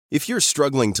If you're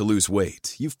struggling to lose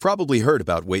weight, you've probably heard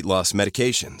about weight loss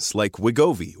medications like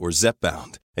Wegovy or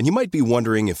Zepbound, and you might be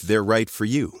wondering if they're right for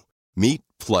you. Meet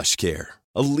PlushCare,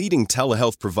 a leading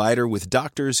telehealth provider with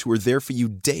doctors who are there for you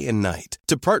day and night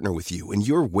to partner with you in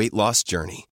your weight loss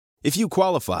journey. If you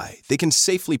qualify, they can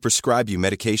safely prescribe you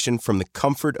medication from the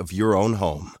comfort of your own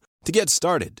home. To get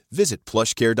started, visit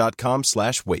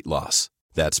plushcare.com/weightloss.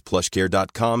 That's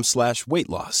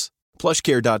plushcare.com/weightloss.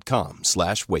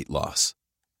 plushcare.com/weightloss.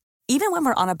 Even when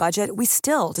we're on a budget, we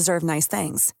still deserve nice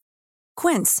things.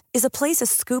 Quince is a place to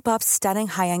scoop up stunning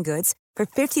high-end goods for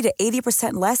 50 to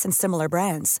 80% less than similar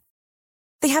brands.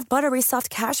 They have buttery soft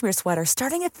cashmere sweaters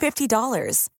starting at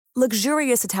 $50,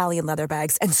 luxurious Italian leather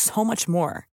bags, and so much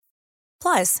more.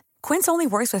 Plus, Quince only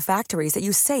works with factories that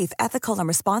use safe, ethical, and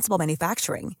responsible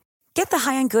manufacturing. Get the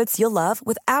high-end goods you'll love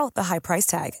without the high price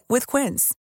tag with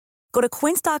Quince. Go to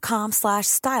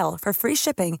quince.com/style for free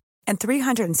shipping and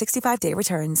 365-day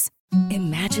returns.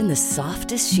 Imagine the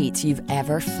softest sheets you've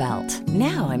ever felt.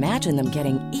 Now imagine them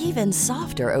getting even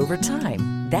softer over time.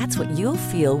 That's what you'll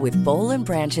feel with Boll &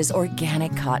 Branch's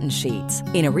organic cotton sheets.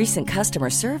 In a recent customer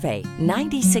survey,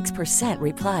 96%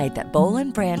 replied that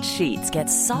Boll & Branch sheets get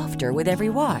softer with every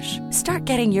wash. Start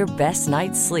getting your best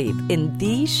night's sleep in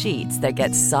these sheets that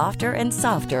get softer and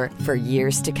softer for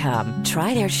years to come.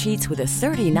 Try their sheets with a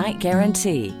 30-night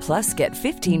guarantee. Plus, get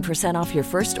 15% off your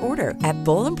first order at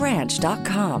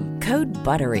bollandbranch.com. Code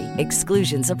BUTTERY.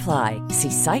 Exclusions apply. See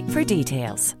site for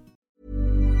details.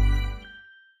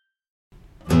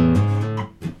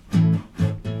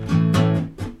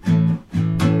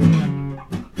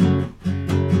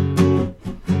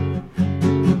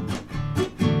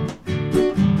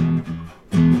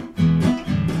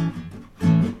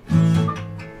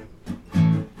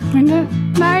 And the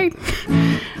night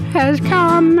has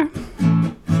come,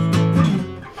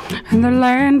 and the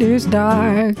land is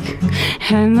dark,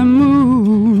 and the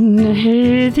moon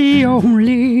is the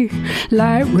only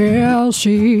light we'll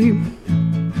see.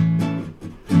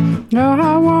 No,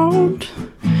 I won't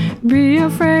be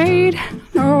afraid.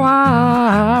 No,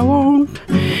 I won't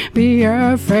be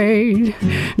afraid.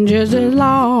 Just as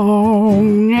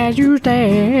long as you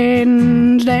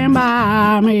stand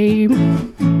by me.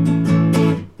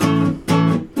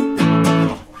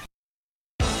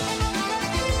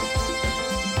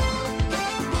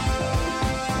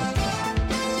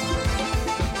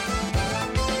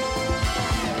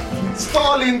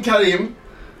 Stalin Karim.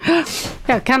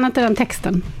 Jag kan inte den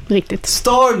texten riktigt.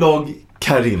 Starlog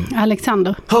Karim.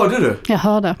 Alexander. Hörde du? Jag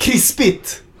hörde.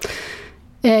 Krispigt.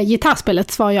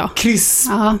 Gitarrspelet var jag.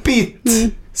 Krispigt,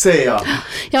 säger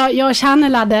jag. Jag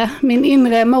channelade min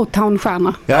inre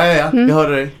Motown-stjärna. Ja. Jag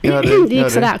hörde dig. Det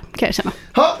gick sådär, kan jag känna.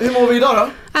 Hur mår vi idag då?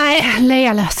 Nej,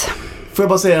 lealös. Får jag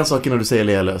bara säga en sak innan du säger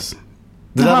lealös?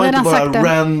 Det där var inte bara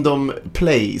random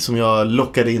play som jag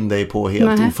lockade in dig på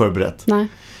helt oförberett. Nej.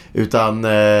 Utan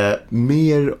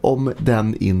mer om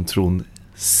den intron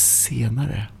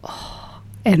senare.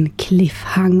 En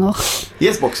cliffhanger.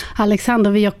 Yes, box.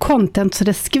 Alexander, vi gör content så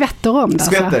det skvätter om det.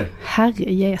 Skvätter. Alltså.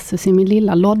 Herre Jesus i min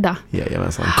lilla lodda.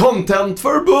 Jajamensan.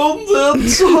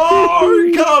 Contentförbundet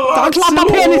har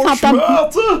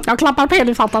kallat Jag klappar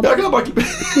penishatten.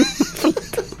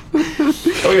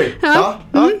 Okej.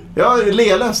 Ja,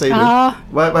 lealös säger du.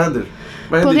 Vad händer?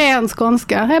 På ren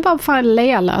skånska. Jag är bara fan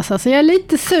lealös. Alltså, jag är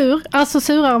lite sur. Alltså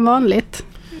surare än vanligt.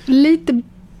 Lite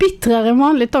bittrare än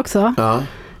vanligt också. Ja.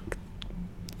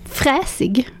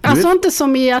 Fräsig. Alltså inte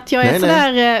som i att jag är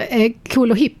sådär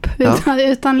cool och hipp.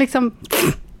 Utan liksom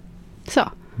så.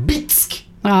 Bitsk.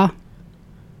 Ja.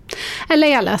 Jag är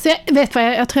lealös.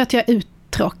 Jag tror att jag är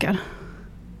uttråkad.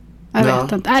 Jag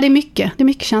vet inte. Det är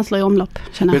mycket känslor i omlopp.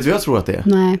 Vet du vad jag tror att det är?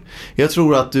 Nej. Jag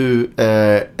tror att du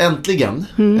äntligen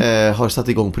har satt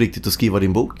igång på riktigt att skriva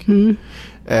din bok.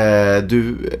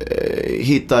 Du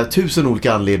hittar 1000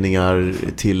 olika anledningar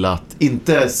till att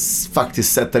inte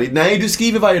faktiskt sätta dig. Nej, du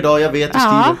skriver varje dag, jag vet du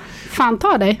skriver. Fan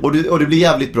ta dig. Och det blir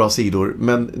jävligt bra sidor.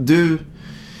 Men du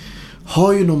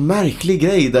har ju någon märklig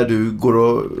grej där du går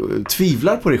och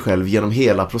tvivlar på dig själv genom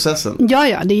hela processen.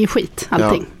 Ja, det är ju skit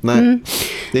allting.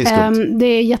 Det är skumt. Det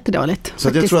är jättedåligt. Så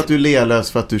att jag tror att du är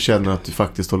lealös för att du känner att du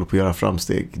faktiskt håller på att göra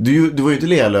framsteg. Du var ju inte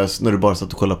lealös när du bara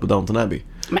satt och kollade på Downton Abbey.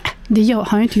 Men det har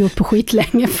jag inte gjort på skit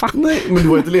länge. Fan. Nej, men du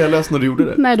var inte lealös när du gjorde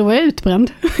det. Nej, då var jag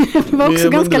utbränd. Jag var också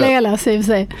ganska lealös i och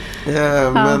för sig.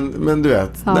 Men du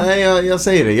vet. Nej, jag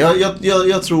säger det.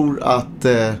 Jag tror att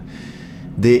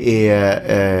det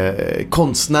är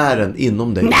konstnären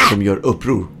inom dig som gör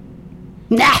uppror.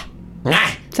 Nej.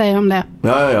 Säger de det.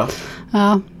 Ja.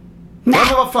 Nej,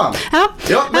 men vad fan.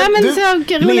 Ja, men du,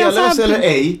 så lealös eller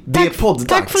ej, det är podddags.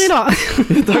 Tack för idag.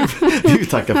 Vi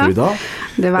tackar för idag.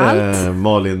 Det var allt.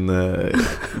 Malin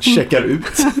checkar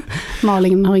ut.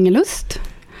 Malin har ingen lust.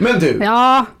 Men du,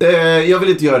 jag vill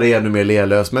inte göra det ännu mer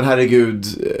lealös, men herregud,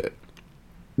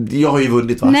 jag har ju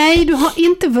vunnit, va? Nej, du har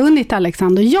inte vunnit,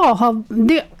 Alexander. Jag har...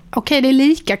 Okej, det är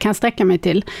lika, kan sträcka mig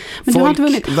till. Men folk du har inte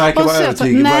vunnit. Verkar vara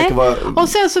övertygade. Och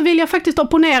sen så vill jag faktiskt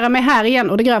opponera mig här igen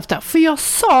och det grövsta. För jag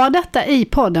sa detta i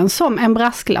podden som en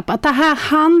brasklapp. Att det här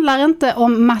handlar inte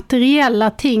om materiella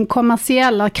ting,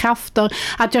 kommersiella krafter.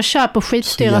 Att jag köper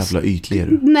skitdyra... Så jävla ytlig är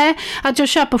du. Nej, att jag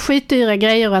köper skitdyra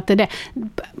grejer och att det är det.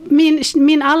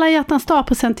 Min alla hjärtans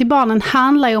dag-present till barnen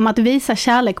handlar ju om att visa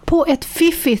kärlek på ett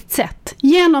fiffigt sätt.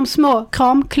 Genom små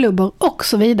kramklubbor och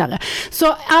så vidare.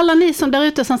 Så alla ni som där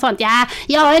ute som sa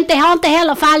jag har inte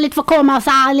heller fallit för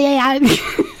kommersiella.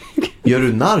 Gör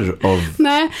du narr av...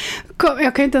 Nej,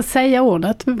 jag kan inte säga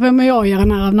ordet. Vem är jag gör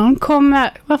narr av någon?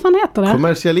 Vad fan heter det?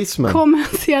 Kommersialismen.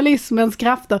 Kommersialismens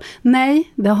krafter.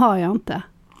 Nej, det har jag inte.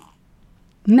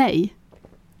 Nej.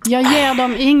 Jag ger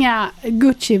dem inga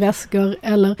Gucci-väskor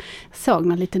eller såg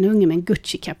någon liten unge med en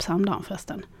Gucci-caps häromdagen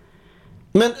förresten.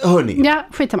 Men hörni. Ja,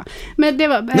 skitsamma. Men det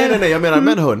var... Nej, jag menar,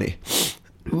 men hörni.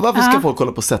 Varför ska folk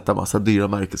hålla på att sätta massa dyra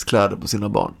märkeskläder på sina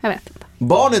barn? Jag vet inte.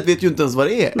 Barnet vet ju inte ens vad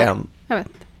det är än. Jag vet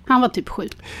inte. Han var typ 7.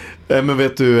 Men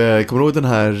vet du, kommer du ihåg den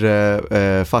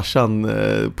här farsan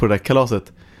på det där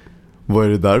kalaset? Vad är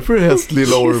det där för häst,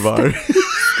 lilla Orvar?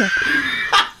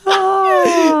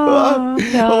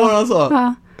 Vad var han sa?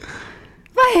 Ja.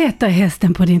 Vad heter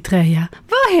hästen på din tröja?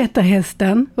 Vad heter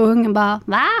hästen? Och ungen bara,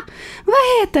 va?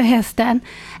 Vad heter hästen?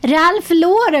 Ralph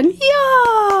Lauren,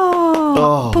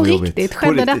 ja! På riktigt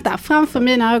skedde detta framför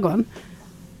mina ögon.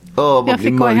 Jag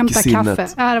fick gå och hämta kaffe.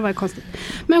 Ja, det var konstigt.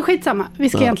 Men skitsamma, vi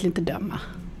ska egentligen inte döma.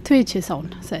 Twitch is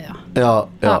on, säger jag.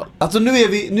 Ja. Alltså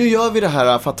nu gör vi det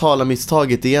här fatala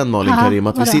misstaget igen, Malin Karim.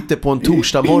 Att vi sitter på en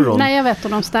torsdag morgon. Nej, jag vet,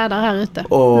 och de städar här ute.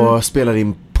 Och spelar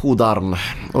in poddarn.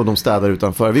 Och de städar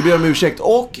utanför. Vi ber om ursäkt.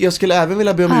 Och jag skulle även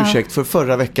vilja be om ursäkt för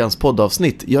förra veckans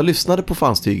poddavsnitt. Jag lyssnade på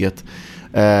fanstyget.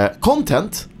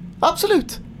 Content,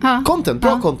 absolut. Content,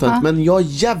 bra content. Men jag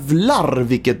jävlar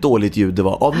vilket dåligt ljud det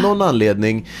var. Av någon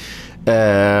anledning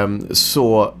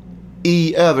så...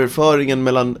 I överföringen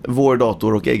mellan vår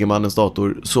dator och Egemannens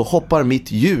dator så hoppar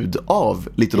mitt ljud av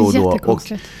lite då och då. Och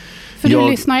för du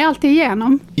lyssnar ju alltid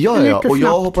igenom. Ja, och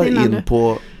jag hoppar in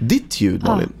på ditt ljud,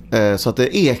 Malin. Så att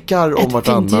det ekar om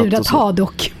vartannat. Ett fint ljud att ha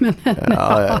dock. Men,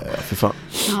 ja, för fan.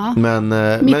 Ja. Men,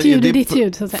 mitt ljud är ditt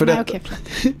ljud, så att säga.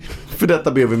 För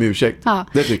detta ber vi om ursäkt. Ja.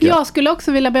 Det tycker jag. Jag skulle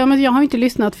också vilja be om att jag har inte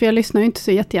lyssnat, för jag lyssnar ju inte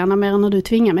så jättegärna mer än när du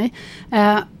tvingar mig.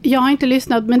 Jag har inte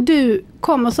lyssnat, men du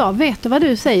kom och sa, vet du vad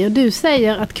du säger? Du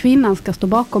säger att kvinnan ska stå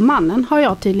bakom mannen, har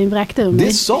jag tydligen vräkt ur mig.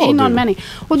 Det sa i någon du. mening.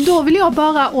 Och då vill jag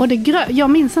bara, jag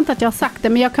minns inte att jag har sagt det,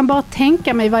 men jag kan bara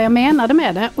tänka mig vad jag menade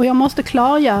med det. Och jag måste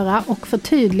klargöra och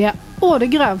förtydliga det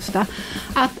grövsta.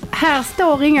 Att här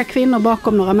står inga kvinnor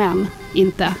bakom några män.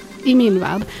 Inte i min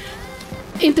värld.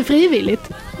 Inte frivilligt.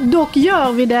 Dock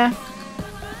gör vi det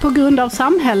på grund av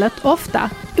samhället ofta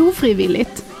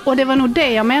ofrivilligt. Och det var nog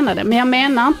det jag menade. Men jag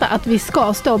menar inte att vi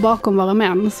ska stå bakom våra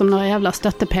män som några jävla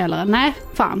stöttepelare. Nej,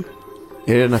 fan.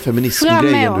 Är det den här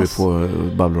feminismgrejen du är på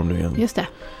babblar om nu igen? Just det.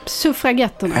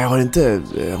 Suffragetterna. Jag har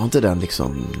inte den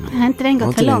liksom... Har inte den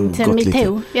gått för långt sen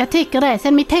MeToo? Jag tycker det.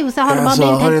 Sen MeToo så har det bara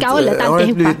blivit helt galet alltihopa. Har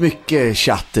det blivit mycket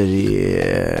chatter i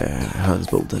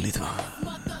hönsboden lite, va?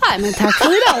 Nej, men tack för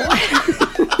idag.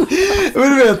 Men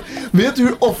du vet du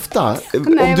hur ofta,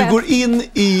 om du går in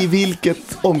i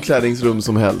vilket omklädningsrum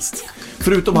som helst,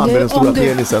 förutom han med den stora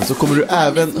penisen, så kommer du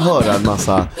även höra en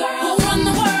massa...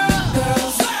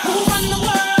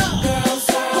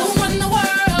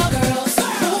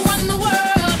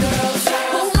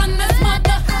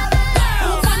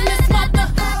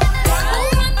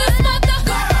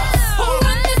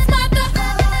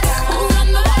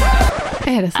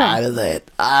 Är det så?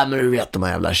 Men du vet de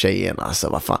här jävla tjejerna, alltså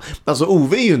vad fan. Alltså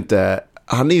Ove är ju inte,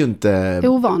 han är ju inte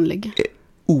ovanlig.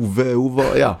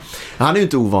 Ja. Han är ju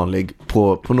inte ovanlig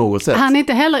på något sätt. Han är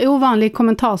inte heller ovanlig i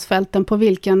kommentarsfälten på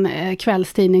vilken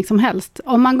kvällstidning som helst.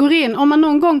 Om man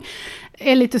någon gång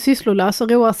är lite sysslolös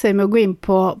och roar sig med att gå in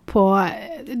på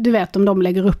du vet om de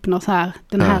lägger upp något så här,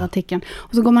 den här artikeln.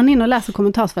 Och så går man in och läser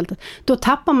kommentarsfältet. Då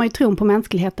tappar man ju tron på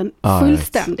mänskligheten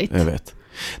fullständigt. Jag vet.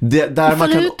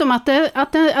 Förutom att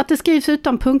det skrivs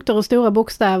utan punkter och stora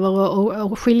bokstäver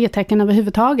och skiljetecken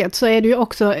överhuvudtaget, så är det ju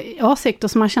också åsikter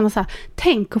som man känner så här,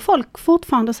 tänker folk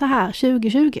fortfarande så här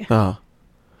 2020? Ja.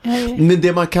 Men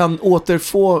det man kan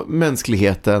återfå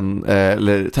mänskligheten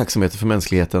eller tacksamheten för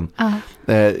mänskligheten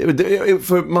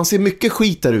För man ser mycket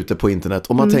skit där ute på internet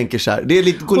och man tänker så här, det är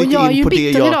lite, går och lite jag är in ju på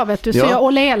bitter det idag, vet du, så jag är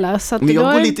olelös. Så att men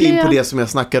jag går lite in på det som jag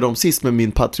snackade om sist med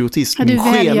min patriotism, min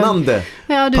skenande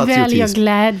du väljer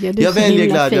glädje. Du jag väljer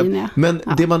glädje, fin, men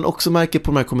det man också märker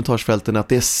på de här kommentarsfälten är att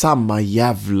det är samma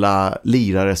jävla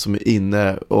lirare som är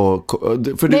inne och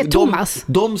för det är Thomas.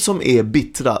 De som är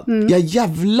bittra, jag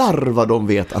jävlar vad de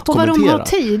vet att och kommentera. Och vad de har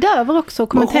tid över också att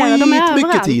kommentera. De är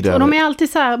överallt. Och de är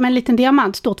alltid så här med en liten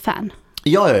diamant, stort fan.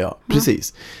 Ja,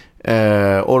 precis.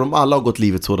 Och de alla har gått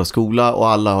livets hårda skola och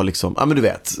alla har liksom, men du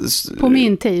vet.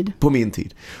 På min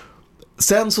tid.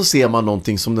 Sen så ser man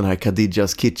någonting som den här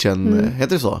Khadijas Kitchen,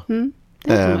 heter det så?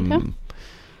 Det är så,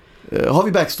 har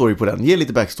vi backstory på den? Ge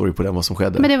lite backstory på den, vad som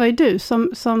skedde. Men det var ju du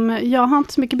som jag har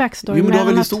inte så mycket backstory. Jo, men du har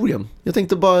väl historien. Jag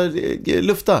tänkte bara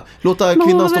lufta. Låta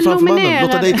kvinnan stå framför mannen.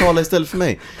 Låta dig tala istället för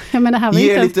mig. Ja, men det här var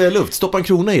ge inte... lite luft. Stoppa en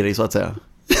krona i dig, så att säga.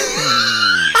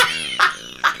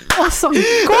 Och så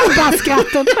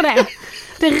gobbaskrattet på det.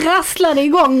 Det rasslade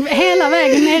igång hela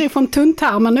vägen nerifrån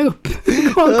tunntarmen upp.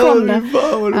 Kom det.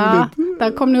 Ja,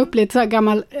 där kom det upp lite så här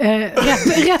gammal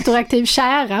retroaktiv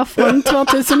kära från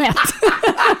 2001.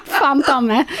 Fanta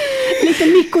med. Lite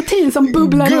nikotin som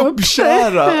bubblade upp.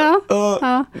 Gubbkära.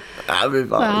 Ja.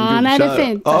 Nej, det är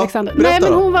fint, Alexander. Nej,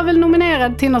 men hon var väl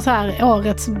nominerad till något så här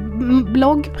årets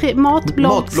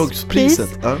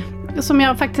matbloggspriset. Ja. Som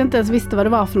jag faktiskt inte ens visste vad det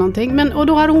var för någonting. Och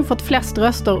då hade hon fått flest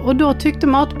röster. Och då tyckte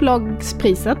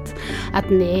matbloggspriset att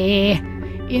nej,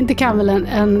 inte kan väl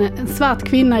en svart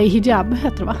kvinna i hijab,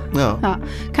 heter det va? Ja.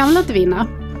 Kan väl inte vinna.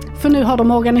 För nu har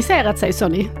de organiserat sig,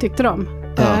 Sonny, tyckte de.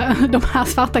 De här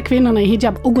svarta kvinnorna i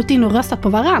hijab och gått in och röstat på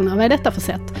varandra. Vad är detta för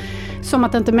sätt? Som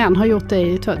att inte män har gjort det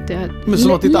i... Men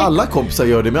som att inte alla kompisar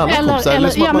gör det med alla kompisar.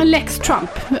 Eller men Lex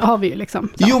Trump har vi ju liksom.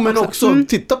 Jo, men också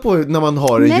titta på när man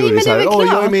har en jury så här.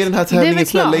 Jag är med i den här tävlingen,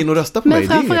 snälla in och rösta på mig. Men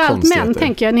framförallt män,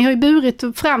 tänker jag. Ni har ju burit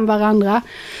fram varandra.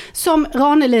 Som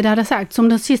Ranelid hade sagt, som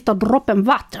den sista droppen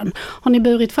vatten. Har ni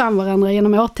burit fram varandra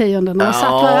genom årtionden och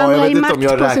satt varandra i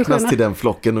maktpositioner. Jag vet inte om jag räknas till den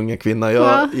flocken unga kvinna.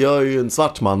 Jag är ju en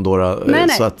svart man då.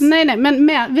 Nej,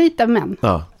 men vita män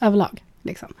överlag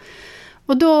liksom.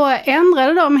 Och då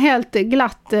ändrade de helt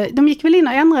glatt, de gick väl in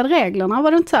och ändrade reglerna,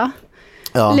 var det inte så?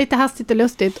 Ja. Lite hastigt och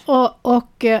lustigt.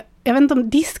 Och jag vet inte om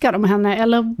diskade de henne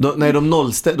eller... Nej, de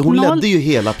nollställde. Hon ledde ju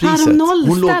hela priset.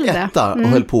 Hon låg etta och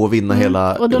höll på att vinna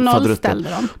hela och då nollställde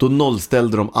de. Då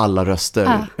nollställde de alla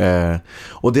röster.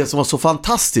 Och det som var så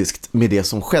fantastiskt med det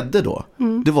som skedde då,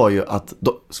 det var ju att...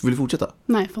 Vill du fortsätta?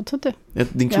 Nej, fortsätt du.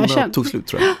 Din krona tog slut,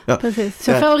 tror jag. Ja. Precis.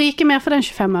 Så jag gick mer för den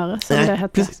 25 öre som det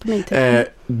hette på min tid.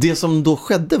 Det som då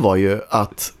skedde var ju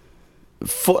att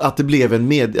det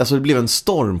blev en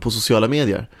storm på sociala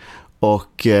medier.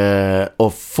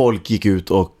 Och folk gick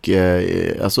ut och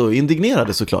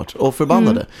indignerade såklart och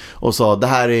förbannade och sa det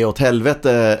här är åt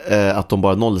helvete att de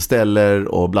bara nollställer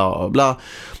och bla bla.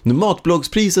 Nu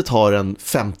matbloggspriset har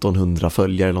 1500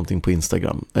 följare eller någonting på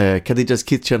Instagram. Khadijas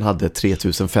Kitchen hade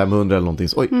 3500 eller någonting.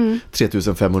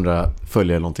 3500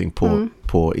 följare eller någonting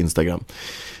på Instagram.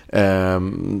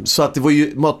 Så att det var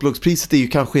ju, matbloggspriset är ju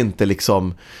kanske inte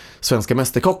liksom svenska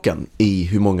mästerkocken i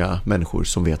hur många människor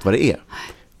som vet vad det är.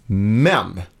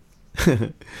 Men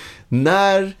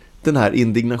när den här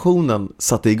indignationen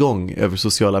satte igång över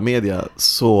sociala medier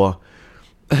så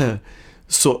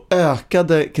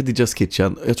ökade Khadijas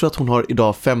Kitchen. Jag tror att hon har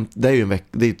idag det är ju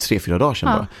 3-4 dagar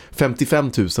sedan bara.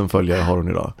 55 000 följare har hon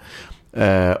idag.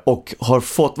 Och har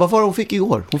fått, vad var det hon fick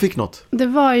igår? Hon fick något. Det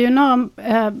var ju några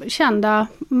kända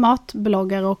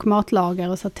matbloggare och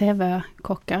matlagare och så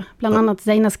tv-kockar. Bland annat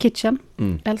Zeinas Kitchen,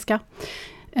 älskar.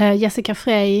 Jessica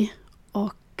Frey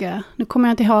och nu kommer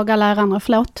jag inte ihåg alla andra,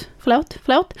 förlåt.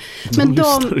 Men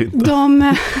de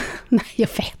nej, jag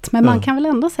vet, men man kan väl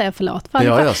ändå säga förlåt.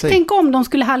 Tänk om de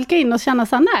skulle halka in och känna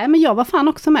så här, nej, men jag var fan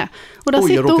också med. Och där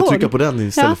jag råkade trycka på den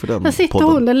istället för den. Där sitter podden.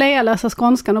 Hon, den lealösa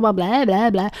skånskan och bara blä,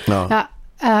 blä, blä. Ja.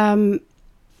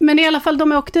 Men i alla fall,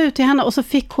 de åkte ut till henne och så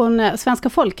fick hon svenska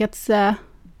folkets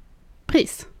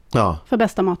pris för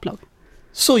bästa matblogg.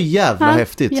 Så jävla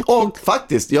häftigt. Jättefint. Och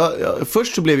faktiskt,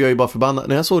 först så blev jag ju bara förbannad.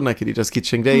 När jag såg den här Khadijas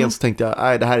Kitchen-grejen så tänkte jag,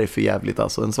 nej, det här är för jävligt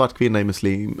alltså. En svart kvinna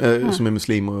som är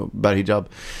muslim och bär hijab.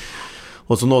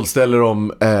 Och så nollställer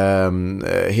de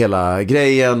hela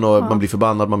grejen och man blir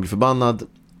förbannad.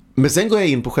 Men sen går jag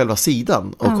in på själva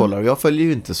sidan och kollar. Och jag följer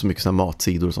ju inte så mycket såna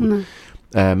matsidor och sånt.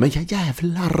 Men jag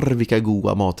jävlar vilka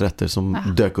goda maträtter som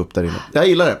dök upp där inne. Jag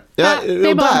gillar det.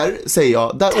 och där säger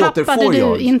jag, där återfår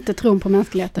jag. Du inte tron på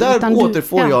mänskligheten. Där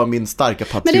återfår jag min starka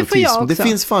patriotism. Det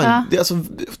finns fan, det är alltså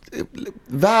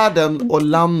världen och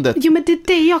landet. Jo, men det är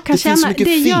det jag kan känna.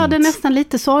 Det gör det nästan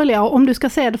lite sorgligare om du ska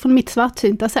se det från mitt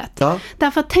svartsynta sätt. Ja.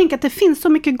 Därför att tänk att det finns så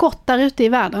mycket gott där ute i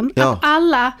världen. Ja. Att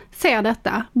alla ser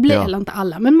detta, eller inte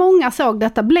alla, men många såg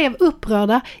detta, blev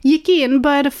upprörda, gick in,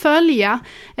 började följa,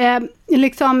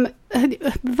 liksom,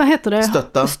 vad heter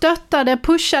det? Stöttade,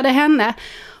 pushade henne.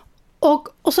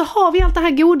 Och så har vi allt det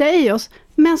här goda i oss.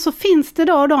 Men så finns det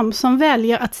då de som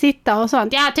väljer att sitta och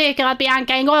sånt. Jag tycker att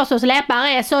Bianca Ingrossos läppar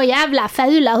är så jävla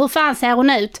fula. Hur fan ser hon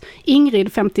ut?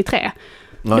 Ingrid 53.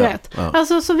 Du vet. Ja.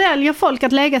 Alltså så väljer folk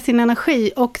att lägga sin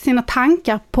energi och sina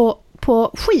tankar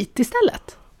på skit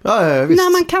istället. Ja, visst.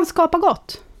 När man kan skapa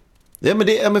gott. Ja,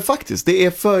 men faktiskt, det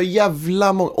är för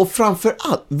jävla många. Och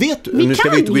framförallt, vet du, nu ska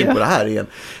vi inte gå in på det här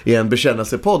i en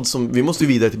bekännelsepodd som vi måste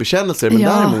vidare till bekännelser, men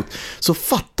däremot så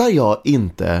fattar jag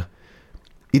inte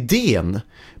idén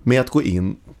med att gå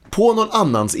in på någon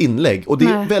annans inlägg, och det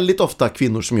är väldigt ofta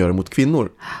kvinnor som gör det mot kvinnor.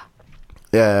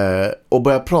 Och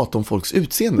börja prata om folks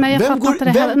utseende. Nej,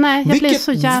 jag blir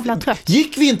så jävla trött.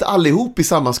 Gick vi inte allihop i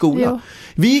samma skola? Jo.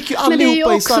 Vi gick ju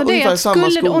allihopa i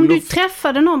samma skola. Om du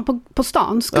träffade någon på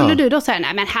stan, skulle du då säga,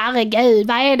 nej men herregud,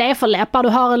 vad är det för läppar du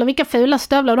har, eller vilka fula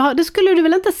stövlar du har? Det skulle du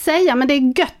väl inte säga, men det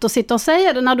är gött att sitta och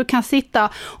säga det när du kan sitta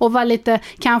och vara lite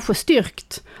kanske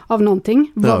styrkt av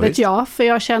någonting. Vad vet jag? För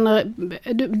jag känner,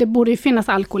 det borde ju finnas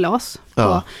alkoholas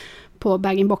på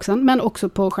bag-in-boxen, men också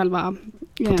på själva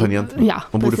på tangenten. Ja,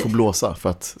 man borde få blåsa för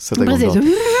att sätta igång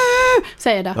datorn.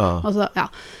 Säger det. Ja. Och, så,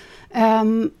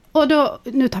 och då,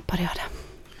 nu tappade jag det.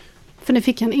 För nu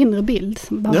fick jag en inre bild.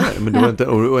 Som bara, men det var inte,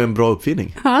 och en bra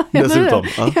uppfinning. Ja, dessutom.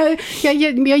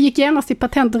 Jag gick genast i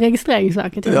Patent- och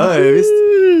registreringsverket. Ja, visst.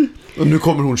 Och nu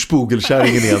kommer hon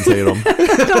spogelkärringen igen, säger de.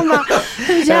 De bara,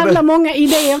 hur jävla många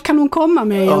idéer kan hon komma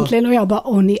med egentligen? Och jag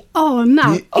bara, ni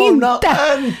anar inte.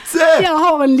 Jag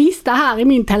har en lista här i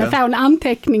min telefon,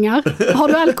 anteckningar. Har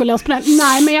du alkoholos på den?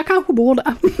 Nej, men jag kanske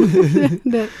borde.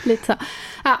 Det är lite så.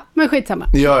 Ja, men skitsamma.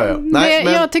 Ja. Nej,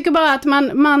 men jag tycker bara att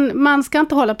man ska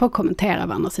inte hålla på att kommentera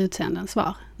varandras utseenden.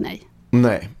 Svar,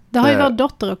 nej. Det har ju vår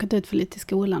dotter råkat ut för lite i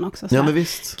skolan också. Så men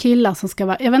visst. Killar som ska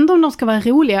vara, jag vet inte om de ska vara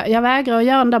roliga. Jag vägrar att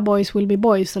göra den där boys will be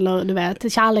boys, eller du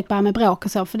vet, kärlek bara med bråk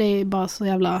och så, för det är bara så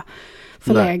jävla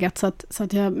förlegat. Så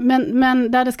att jag,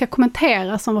 men där det ska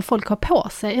kommenteras om vad folk har på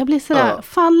sig. Jag blir sådär,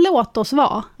 fan låt oss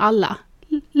vara alla.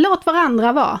 Låt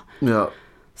varandra vara. Ja.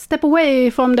 Step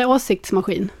away from the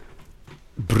åsiktsmaskin.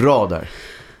 Bra där.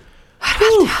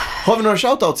 Har vi några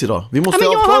shoutouts idag? Vi måste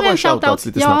ha våra shoutouts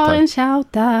lite snabbt här. Jag har en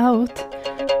shoutout.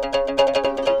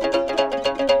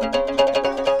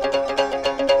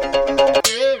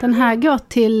 Den här går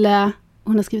till,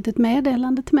 hon har skrivit ett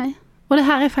meddelande till mig. Och det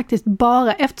här är faktiskt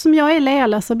bara, eftersom jag är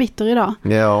lealös och bitter idag.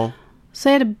 Ja. Så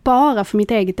är det bara för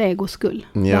mitt eget egos skull.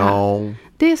 Ja.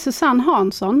 Det är Susanne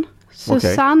Hansson.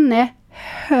 Susanne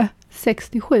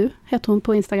 67 heter hon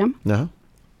på Instagram. Ja.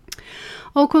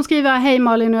 Och hon skriver, hej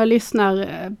Malin, jag lyssnar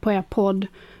på er podd.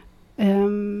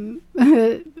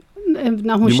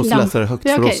 När hon du måste läsa det högt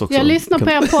för oss också. Jag lyssnar på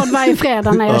er podd varje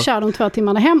fredag när jag kör de 2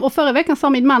 timmarna hem. Och förra veckan sa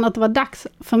min man att det var dags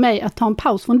för mig att ta en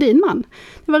paus från din man.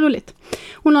 Det var roligt.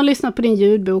 Hon har lyssnat på din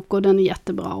ljudbok och den är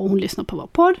jättebra. Och hon lyssnar på vår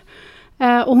podd.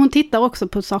 Och hon tittar också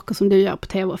på saker som du gör på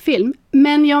tv och film.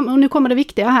 Men och nu kommer det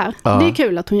viktiga här. Det är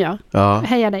kul att hon gör.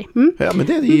 Heja dig. Ja, men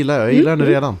det gillar jag. Jag gillar henne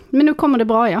redan. Men nu kommer det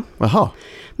bra, Jaha.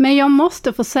 Men jag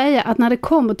måste få säga att när det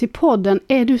kommer till podden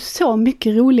är du så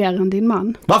mycket roligare än din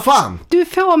man. Vad fan? Du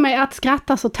får mig att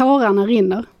skratta så tårarna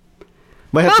rinner.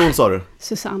 Vad heter hon, sa du?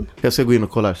 Susanne. Jag ska gå in och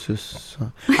kolla.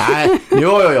 Susanne. Nej,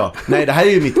 ja. Nej, det här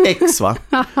är ju mitt ex, va?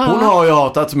 Hon har ju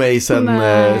hatat mig sen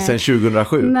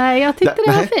 2007. Nej, jag tyckte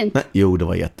det var fint. Nej. Jo, det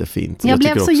var jättefint. Jag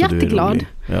blev så jätteglad.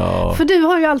 Ja. För du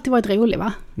har ju alltid varit rolig,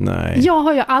 va? Nej. Jag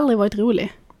har ju aldrig varit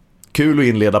rolig. Kul att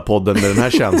inleda podden med den här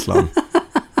känslan.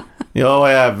 Jag var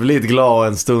jävligt glad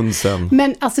en stund sen.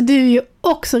 Men alltså du är ju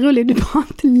också rolig. Du var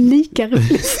inte lika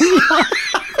rolig som jag.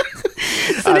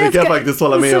 Så det kan jag faktiskt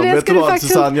hålla med om. Vet du vad,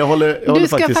 Susanne, jag håller faktiskt med dig. Du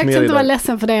ska faktiskt inte vara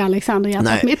ledsen för det, Alexander.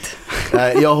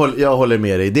 Nej, jag håller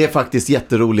med dig. Det är faktiskt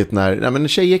jätteroligt när men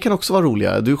tjejer kan också vara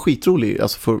roliga. Du är skitrolig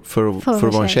alltså för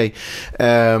att vara en tjej.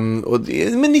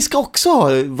 Men ni ska också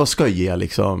vara sköjiga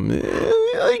liksom.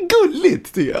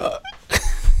 Gulligt, tycker jag.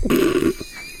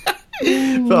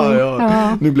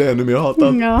 Nu blir jag ännu mer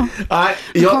hatad. Ja.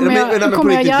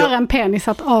 Kommer jag göra en penis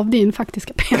av din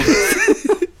faktiska penis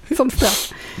som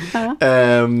straff.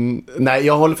 Nej,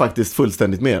 jag håller faktiskt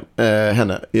fullständigt med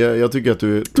henne. Jag tycker att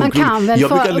du man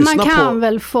kan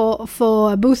väl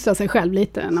få boosta sig själv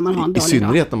lite när man har en dålig dag. I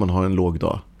synnerhet när man har en låg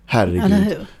dag.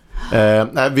 Herregud.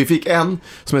 Vi fick en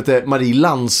som heter Marie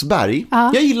Landsberg.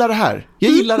 Ja. Jag gillar det här.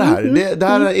 Det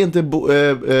här är inte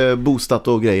boostat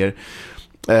och grejer.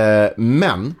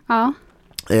 Men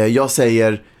jag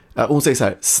säger... Hon säger så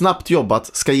här: snabbt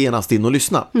jobbat, ska genast in och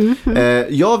lyssna.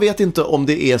 Jag vet inte om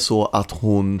det är så att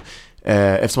hon,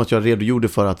 eftersom att jag redogjorde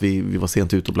för att vi var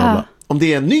sent ut och bla bla, om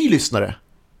det är en ny lyssnare.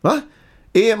 Va?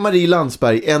 Är Marie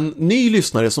Landsberg en ny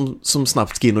lyssnare som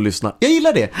snabbt ska in och lyssna? Jag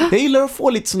gillar det. Jag gillar att få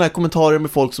lite såna här kommentarer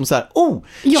med folk som så här: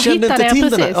 jag kände inte till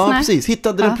den här. Ja, precis.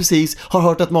 Hittade den precis. Har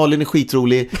hört att Malin är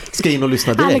skitrolig. Ska in och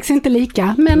lyssna direkt. Alex är inte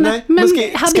lika, men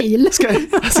habil.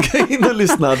 Ska in och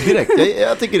lyssna direkt.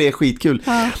 Jag tycker det är skitkul.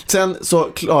 Sen så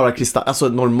Klara Kristall,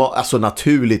 alltså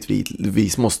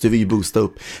naturligtvis måste vi boosta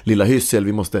upp Lilla Hyssel.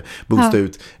 Vi måste boosta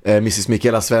ut Mrs.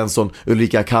 Mikaela Svensson,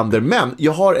 Ulrika Kander. Men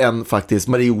jag har en faktiskt,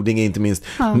 Marie Odinge inte minst.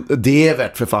 Det är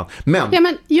värt för fan.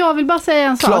 Men jag vill bara säga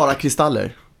en sak. Klara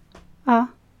Kristaller. Ja,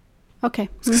 okej.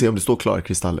 Ska se om det står Klara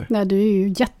Kristaller. Nej, du är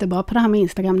ju jättebra på det här med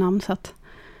Instagram-namn så att...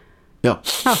 Ja.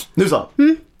 Nu så.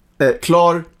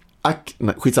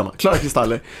 Skitsamma. Klara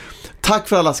Kristaller. Tack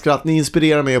för alla skratt. Ni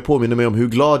inspirerar mig och påminner mig om hur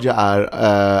glad jag är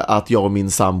att jag och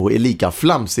min sambo är lika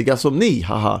flamsiga som ni.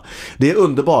 Haha. Det är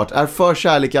underbart. Är för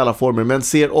kärlek i alla former, men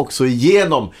ser också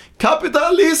igenom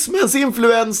kapitalismens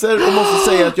influenser och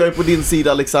måste säga att jag är på din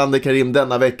sida, Alexander Karim,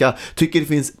 denna vecka. Tycker det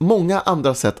finns många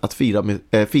andra sätt att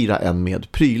fira än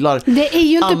med prylar. Det är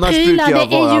ju inte annars prylar,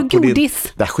 det är ju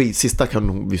godis. Sista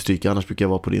kan vi stryka, annars brukar jag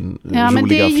vara på din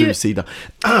roliga frusida.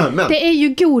 Men det är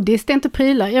ju godis, det är inte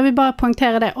prylar. Jag vill bara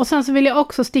poängtera det. Och sen så vill jag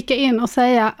också sticka in och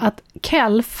säga att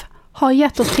Kelf har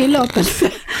gett oss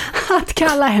tillåtelse att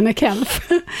kalla henne Kelf.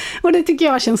 Och det tycker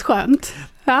jag känns skönt.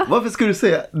 Ja? Varför ska du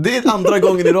säga? Det är andra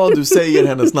gången i rad du säger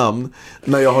hennes namn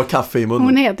när jag har kaffe i munnen.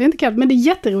 Hon heter ju inte Kelf, men det är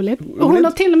jätteroligt. Och hon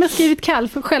har till och med skrivit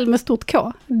Kelf själv med stort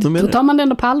K. Då tar man den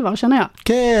ändå på allvar, känner jag.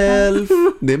 Kelf,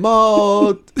 det är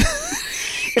mat.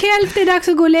 Kelf, det är dags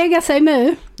att gå och lägga sig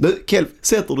nu. Kelf,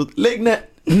 sätter du, lägg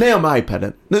ner med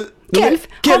iPaden. Kelf,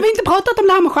 har vi inte pratat om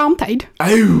det här med skärmtid?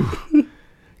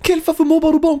 Kelf, varför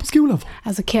mobbar du barn på skolan?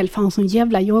 Alltså Kelf har en sån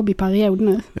jävla jobbig period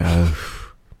nu.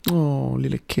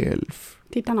 Lille Kelf.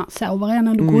 Titta, han sover en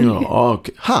och du gullig. Ja,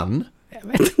 okay. Han? Jag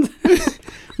vet inte.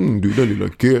 Du där lilla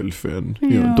Kelfen. Ja,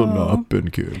 den där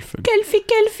appen Kelfen. Kelfi.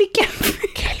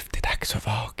 Kelf, det är dags att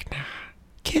vakna.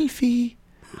 Kelfi.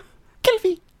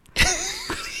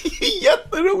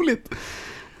 Jätteroligt.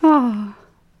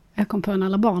 Jag kom på en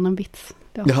alla barnen-vits.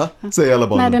 Jaha, säg alla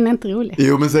barnen. Nej, den är inte rolig.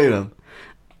 Jo, men säg den.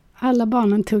 Alla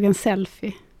barnen tog en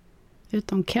selfie.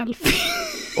 Utom Kelfi.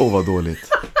 Vad dåligt.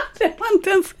 Det var inte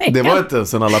ens hel. Det var inte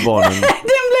ens en alla barnen.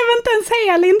 Den blev inte ens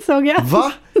hel, insåg jag.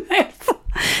 Va?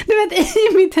 Du vet,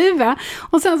 i mitt huvud.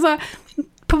 Och sen så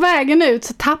på vägen ut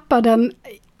så tappade den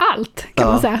allt, kan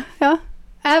man säga. Ja.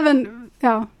 Även,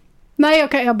 Nej,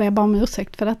 jag ber bara om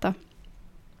ursäkt för detta.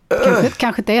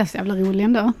 Kanske inte är så jävla rolig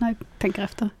ändå. Nej, tänker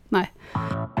efter. Nej.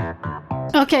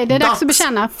 Okej, det är dags att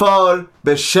bekänna. För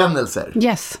bekännelser.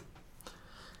 Yes.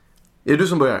 Är det du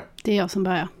som börjar? Det är jag som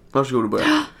börjar. Varsågod och börja.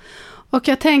 Och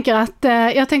jag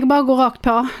tänker bara gå rakt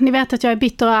på. Ni vet att jag är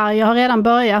bitter och arg. Jag har redan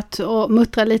börjat och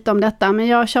muttra lite om detta. Men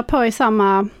jag kör på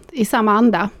i samma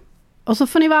anda. Och så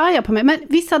får ni vara arga på mig. Men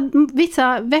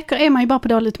vissa veckor är man ju bara på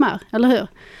dåligt humör, eller hur?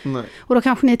 Nej. Och då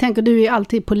kanske ni tänker, du är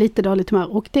alltid på lite dåligt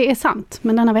humör. Och det är sant.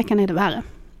 Men denna veckan är det värre.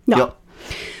 Ja.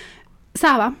 Så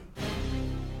här, va?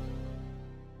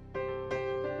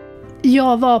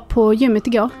 Jag var på gymmet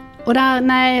igår. Och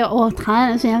där,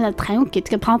 träna så jävla tråkigt.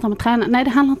 Ska jag prata om att träna? Nej, det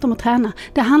handlar inte om att träna.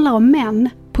 Det handlar om män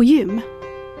på gym.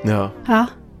 Ja.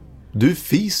 Du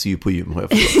fiser ju på gym, har jag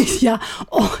förstått. Ja,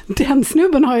 och den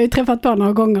snubben har jag ju träffat på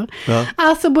några gånger. Ja.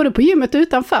 Alltså både på gymmet och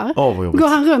utanför. Går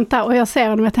han runt där och jag ser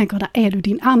honom och jag tänker, där är du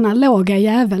din analoga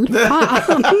jävel. Fan.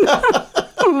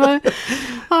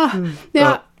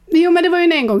 Jo, men det var ju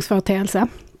en engångsföreteelse.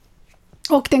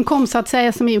 Och den kom så att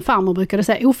säga, som min farmor brukade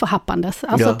säga, oförhappandes.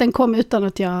 Alltså att den kom utan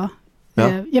att jag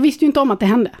Jag visste ju inte om att det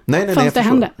hände. Nej, först det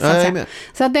hände.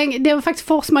 Så att det var faktiskt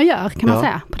force majeure kan man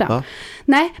säga på det. Ja.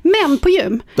 Nej, men på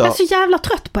gym. Jag är så jävla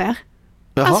trött på er.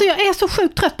 Jaha. Alltså jag är så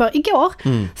sjukt trött på er. Igår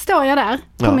står jag där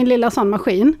på min lilla sån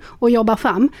maskin och jobbar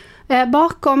fram.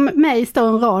 Bakom mig står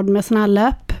en rad med såna här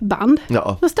löpband.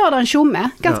 Ja. Då står där en tjomme,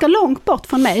 ganska långt bort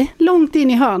från mig, långt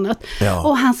in i hörnet. Ja.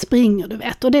 Och han springer, du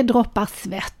vet, och det droppar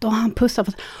svett och han pussar.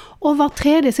 Och var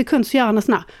 3:e sekund så gör han en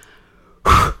sån här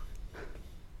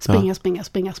springa.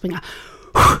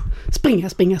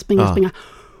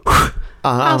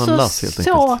 Alltså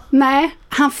så, nej,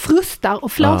 han frustar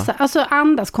och flåsar, alltså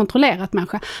andas kontrollerat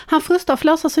människa. Han frustar och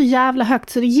flåsar så jävla högt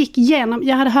så det gick igenom,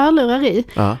 jag hade hörlurar i,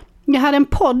 jag hade en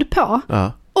podd på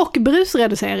och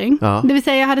brusreducering. Ja. Det vill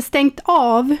säga jag hade stängt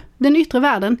av den yttre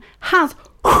världen. Han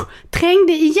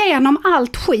trängde igenom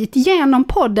allt skit, genom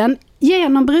podden,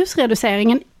 genom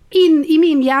brusreduceringen, in i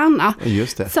min hjärna.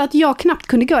 Just det. Så att jag knappt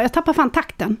kunde gå. Jag tappade fan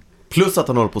takten. Plus att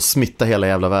han håller på att smitta hela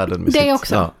jävla världen med Det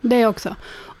också. Det också.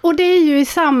 Och det är ju i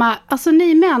samma, alltså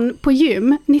ni män på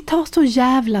gym, ni tar så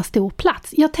jävla stor plats.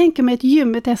 Jag tänker mig att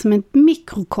gymmet är som en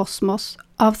mikrokosmos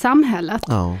av samhället.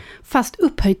 Ja. Fast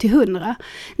upphöjt till 100.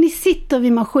 Ni sitter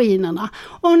vid maskinerna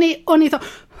och ni tar...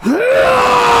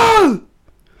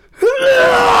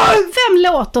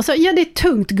 Vem låter så? Ja, det är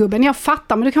tungt gubben, jag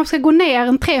fattar. Men du kanske ska gå ner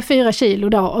en 3-4 kilo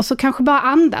då och så kanske bara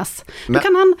andas. Men... Då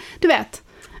kan han, du vet.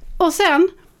 Och sen,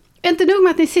 inte nog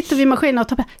med att ni sitter vid maskinen och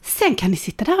tar på. Sen kan ni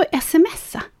sitta där och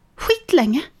smsa.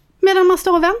 Skitlänge. Medan man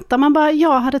står och väntar. Man bara,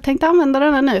 jag hade tänkt använda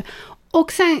den här nu.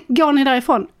 Och sen går ni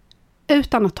därifrån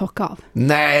utan att torka av.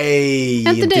 Nej,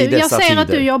 inte du. Jag ser tider. Att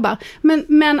du jobbar.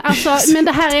 Men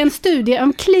det här är en studie,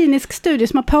 en klinisk studie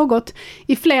som har pågått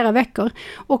i flera veckor.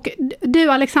 Och du,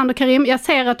 Alexander Karim, jag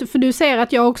ser att, för du ser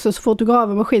att jag också, så fort du går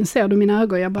av en maskin ser du mina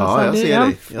ögon. Jag bara, jag ser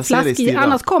dig. Jag ser dig stirra.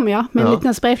 Annars kommer jag med en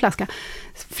liten sprayflaska.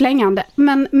 Flängande.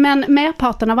 Men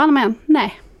merparten av alla män,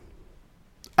 nej.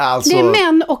 Alltså... Det är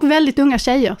män och väldigt unga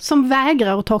tjejer som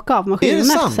vägrar att torka av maskinen. Är det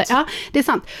sant? Sig. Ja, det är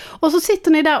sant. Och så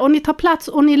sitter ni där och ni tar plats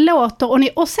och ni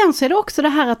låter och sen så är det också det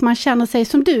här att man känner sig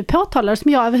som du påtalade,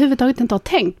 som jag överhuvudtaget inte har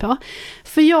tänkt på.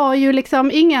 För jag är ju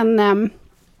liksom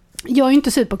jag är ju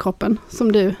inte superkroppen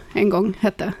som du en gång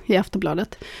hette i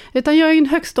Aftonbladet. Utan jag är ju en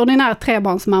högst ordinär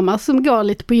trebarnsmamma som går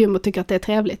lite på gym och tycker att det är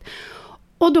trevligt.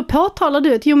 Och då påtalar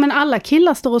du att men alla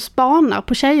killar står och spanar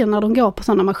på tjejer när de går på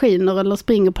sådana maskiner eller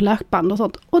springer på löpband och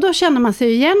sånt. Och då känner man sig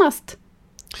ju genast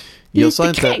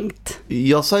lite kränkt.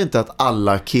 Jag sa inte att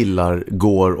alla killar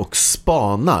går och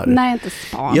spanar. Nej, inte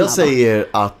spanar. Jag säger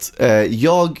att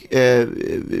jag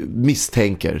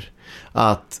misstänker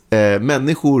att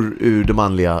människor ur det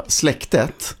manliga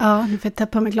släktet... Ja, du får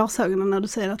täppa med glasögonen när du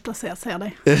säger detta så jag ser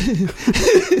dig.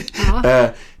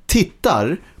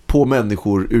 Tittar på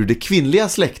människor ur det kvinnliga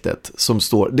släktet som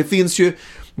står...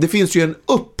 Det finns ju en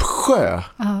uppsjö,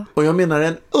 och jag menar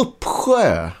en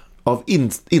uppsjö av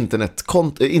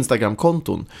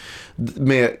Instagram-konton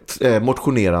med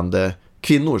motionerande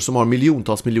kvinnor som har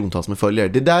miljontals med följare.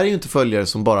 Det där är ju inte följare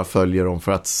som bara följer dem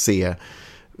för att se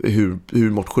hur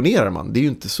motionerar man. Det är ju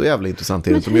inte så jävla intressant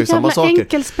att de gör samma saker.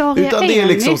 Utan det är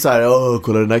liksom så här,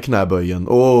 kolla den där knäböjen.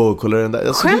 Kolla den där.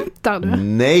 Alltså, skämtar du?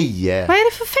 Nej. Vad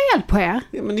är det för fel på er?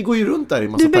 Ja, men ni går ju runt där i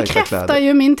massa tajta kläder. Du bekräftar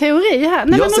ju min teori här.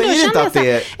 Nej, jag säger inte att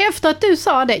det är... Efter att du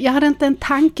sa det, jag hade inte en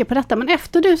tanke på detta, men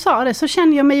efter du sa det så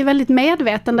känner jag mig ju väldigt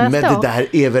medveten där. Men det där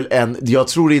är väl jag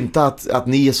tror inte att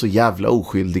ni är så jävla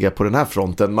oskyldiga på den här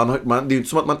fronten. Det är ju inte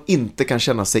som att man inte kan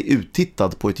känna sig uttittad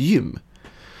på ett gym.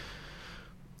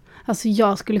 Alltså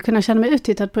jag skulle kunna känna mig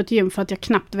uttittad på ett gym för att jag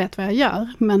knappt vet vad jag gör.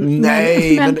 Men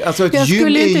alltså ett gym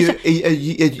är ju...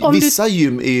 Vissa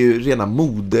gym är ju rena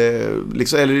mode,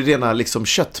 liksom, eller rena liksom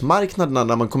köttmarknaderna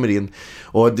när man kommer in.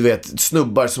 Och du vet,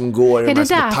 snubbar som går i de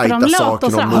här tajta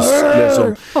sakerna och muskler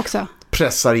som också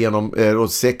pressar igenom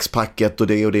och sexpacket och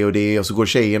det och det och det. Och så går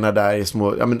tjejerna där i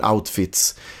små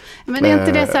outfits. Men är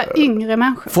inte det så här yngre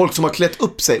människor? Folk som har klätt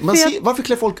upp sig. Varför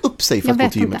klär folk upp sig för att gå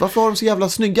till gymmet? Varför har de så jävla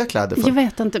snygga kläder för? Jag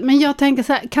vet inte, men jag tänker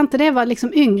så här, kan inte det vara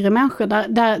liksom yngre människor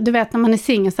där du vet när man är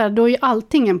singel så här, då är ju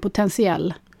allting en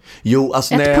potentiell. Jo,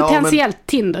 alltså, potentiellt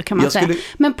Tinder kan man säga.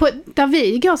 Men där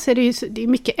vi går så är det ju det är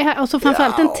mycket, alltså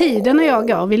framförallt den tiden när jag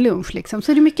går vid lunch liksom,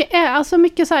 så är det mycket, alltså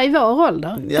mycket så här i vår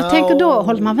ålder. Jag tänker då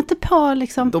håller man väl inte på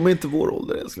liksom. De är inte vår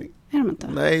ålder, älskling. Är de inte?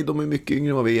 Nej, de är mycket yngre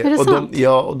än vad vi är. Är det sant?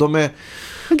 Och de är...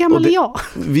 Hur gammal är jag?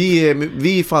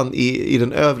 Vi är fan i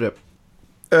den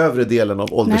övre delen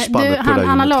av åldersspannet. Nej, han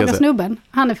analoga snubben,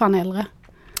 han är fan äldre.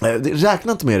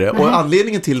 Räkna inte med det. Nej. Och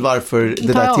anledningen till varför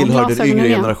det där tillhör den yngre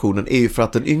generationen är ju för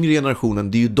att den yngre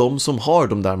generationen, det är ju de som har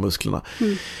de där musklerna.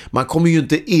 Man kommer ju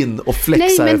inte in och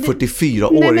flexar en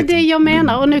 44-årig. Nej, men det jag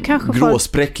menar, och nu kanske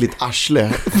gråspräckligt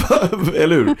arsle.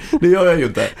 Eller hur? Det gör jag ju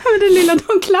inte. Men det lilla,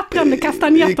 de klapprande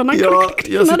kastanjetterna. Ja,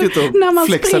 jag sitter inte och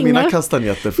flexar mina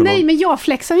kastanjetter för Nej, någon. men jag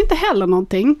flexar ju inte heller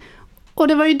någonting. Och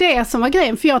det var ju det som var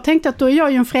grejen. För jag tänkte att då är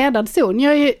jag ju en fredad zon.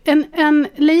 Jag är ju en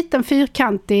liten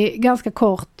fyrkantig, ganska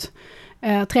kort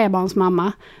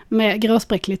trebarnsmamma med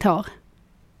gråspräckligt hår.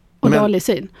 Och dålig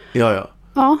syn. Ja.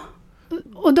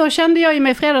 Och då kände jag ju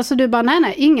mig fredad, så du bara,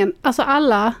 nej, ingen, alltså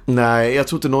alla... Nej, jag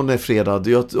tror inte någon är fredad.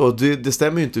 Och det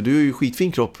stämmer ju inte, du är ju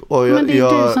skitfin kropp. Men det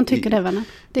är du som tycker det, vänner.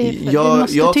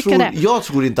 Jag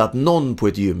tror inte att någon på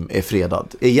ett gym är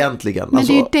fredad, egentligen. Men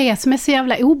det är ju det som är så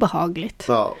jävla obehagligt.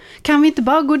 Ja. Kan vi inte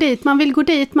bara gå dit? Man vill gå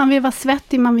dit, man vill vara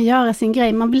svettig, man vill göra sin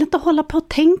grej. Man vill inte hålla på att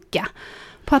tänka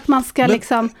på att man ska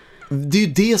det är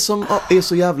ju det som är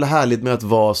så jävla härligt med att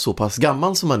vara så pass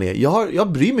gammal som man är.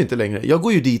 Jag bryr mig inte längre. Jag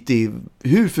går ju dit i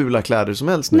hur fula kläder som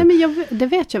helst nu. Nej, men det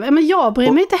vet jag. Men jag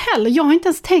bryr mig inte heller. Jag har inte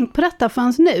ens tänkt på detta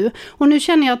förrän nu. Och nu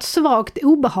känner jag ett svagt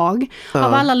obehag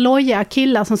av alla loja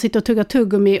killar som sitter och tuggar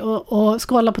tuggummi och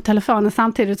scrollar på telefonen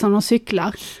samtidigt som de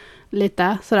cyklar.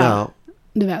 Lite sådär. Ja.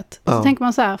 Du vet. Och så tänker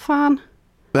man så här, fan.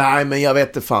 Nej, men jag vet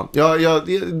inte fan.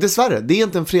 Dessvärre, det är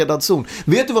inte en fredad zon.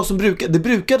 Vet du vad som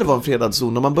brukade vara en fredad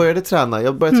zon när man började träna?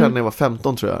 Jag började träna när jag var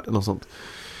 15 tror jag, något sånt.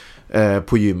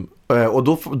 På gym. Och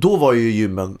då var ju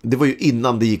gymmen, det var ju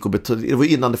innan det gick det var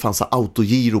innan det fanns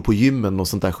autogiro på gymmen och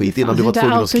sånt där skit. Innan du var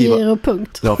tvungen att skriva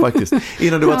Ja, faktiskt.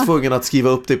 Innan du var tvungen att skriva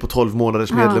upp dig på 12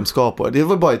 månaders medlemskap. Det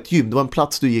var bara ett gym, det var en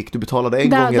plats du gick, du betalade en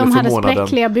gång eller för månaden. De hade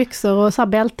spräckliga byxor och så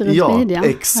bälter runt midjan.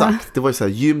 Exakt. Det var ju så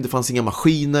här gym, det fanns inga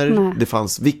maskiner, det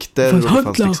fanns vikter. Det fanns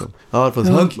handlar. Det fanns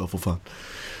handlar för fan.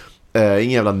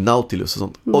 Ingen jävla Nautilus och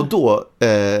sånt. Och då...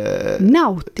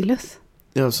 Nautilus?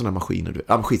 Ja, sådana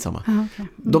maskiner. Skitsamma. Okay.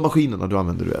 De maskinerna du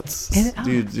använder, du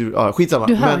vet. Skitsamma.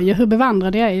 Du hör ju hur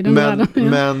bevandrad jag är i den världen.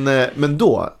 Men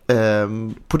då,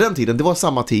 på den tiden, det var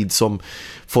samma tid som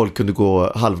folk kunde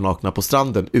gå halvnakna på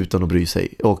stranden utan att bry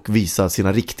sig och visa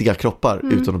sina riktiga kroppar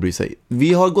utan att bry sig.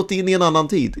 Vi har gått in i en annan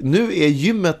tid. Nu är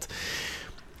gymmet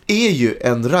ju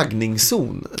en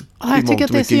raggningszon. Jag tycker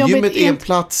att det är så jobbigt. Gymmet är en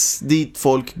plats dit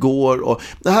folk går. Och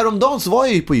häromdagen så var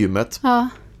jag ju på gymmet. Ja.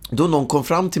 Då någon kom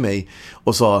fram till mig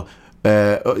och sa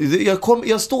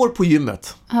jag står på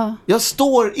gymmet. Jag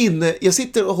står inne, jag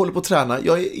sitter och håller på att träna.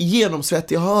 Jag är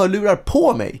genomsvettig, jag har hörlurar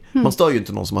på mig. Man stör ju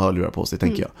inte någon som har hörlurar på sig,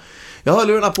 tänker jag. Jag har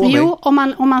hörlurarna på mig. Jo,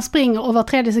 om man springer och var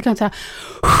 3 sekund så här.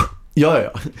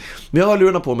 Ja. Men jag har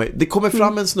hörlurarna på mig. Det kommer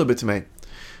fram en snubbe till mig.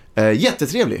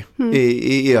 Jättetrevlig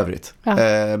i övrigt.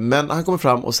 Men han kommer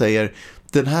fram och säger: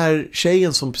 den här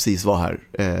tjejen som precis var här,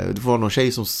 det var någon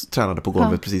tjej som tränade på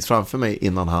golvet precis framför mig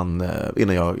innan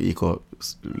jag gick och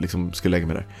liksom skulle lägga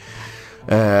mig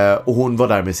där. Och hon var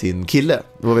där med sin kille.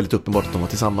 Det var väldigt uppenbart att de var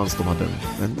tillsammans. De hade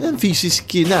en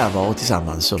fysisk närvaro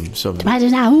tillsammans som de hade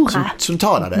en aura. Som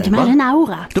talade. De hade en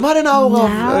aura. De hade en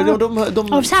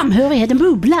aura av samhörigheten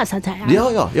bubbla, så att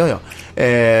säga.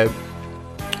 Ja.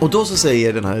 Och då så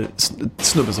säger den här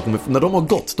snubben som kommer, när de har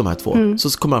gått de här två, så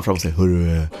kommer han fram och säger: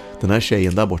 hörru, den här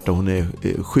tjejen där borta, hon är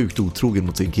sjukt otrogen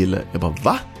mot sin kille. Jag bara,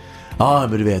 va? Ja,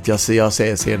 men du vet, jag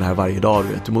ser den här varje dag,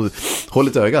 du vet. Du måste hålla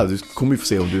ett öga, du kommer ju få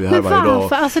se om du är här varje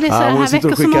dag. Alltså det är så här hon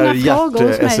sitter och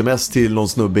skickar sms till någon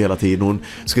snubbe hela tiden. Hon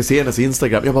ska se hennes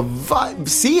Instagram. Jag bara, va?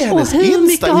 Se hennes Instagram? Hur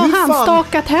mycket har han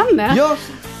stakat henne? Ja.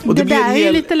 Och det där är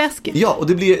ju lite läskigt. Ja, och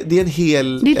det är en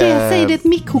hel det är det jag säger, det är ett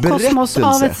mikrokosmos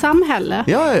av ett samhälle.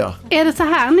 Ja. Är det så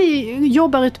här ni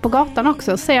jobbar ute på gatan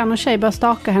också? Ser någon tjej börja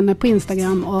staka henne på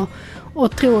Instagram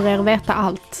och tror er veta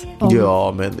allt om...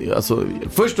 Ja, men alltså,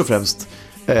 först och främst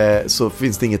så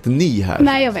finns det inget ni här.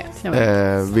 Nej, jag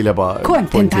vet. Vill jag bara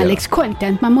content, poängtera. Alex,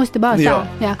 content. Man måste bara säga.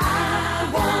 Ja.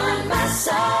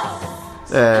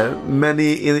 Men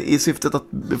i syftet att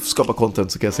skapa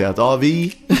content så kan jag säga att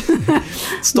vi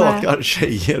stakar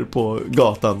tjejer på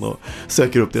gatan och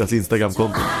söker upp deras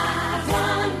Instagram-konton.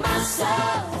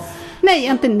 Nej,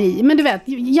 inte ni, men du vet,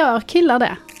 gör killar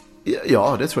det?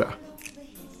 Ja, det tror jag.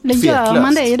 Eller gör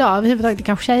man det idag överhuvudtaget? Det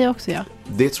kanske tjejer också gör.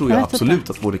 Det tror jag absolut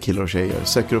att både killar och tjejer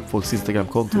söker upp folks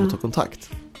Instagram-konton och tar kontakt.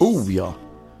 Ja.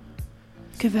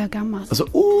 Gud, vad jag är gammal. Alltså,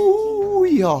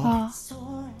 ja.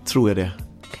 Tror jag det.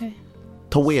 Okej.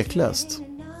 Tveklöst.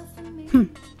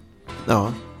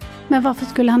 Ja. Men varför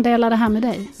skulle han dela det här med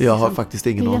dig? Jag har faktiskt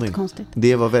ingen aning.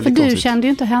 Det var väldigt konstigt. För du kände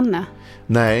ju inte henne.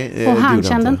 Nej. Och han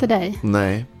kände inte dig.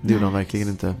 Nej, det gjorde han verkligen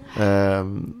inte.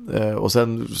 Och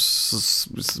sen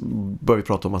började vi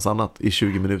prata om massa annat i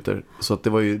 20 minuter. Så att det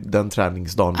var ju den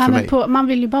träningsdagen för mig. Man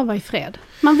vill ju bara vara i fred.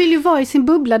 Man vill ju vara i sin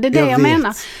bubbla. Det är det jag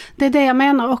menar. Det är det jag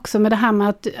menar också med det här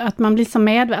med att man blir så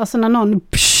medveten. Alltså när någon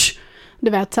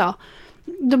du vet så.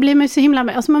 Då blir man ju så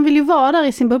himla... Alltså man vill ju vara där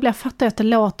i sin bubbla. Jag fattar att det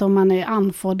låter om man är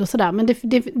andfådd och sådär. Men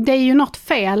det är ju något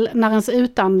fel när ens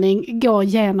utandning går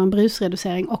genom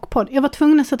brusreducering och podd. Jag var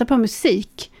tvungen att sätta på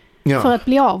musik för att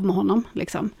bli av med honom.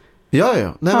 Liksom.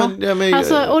 Ja. Nej, men,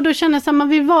 alltså, och då känner jag att man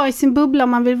vill vara i sin bubbla,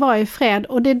 man vill vara i fred.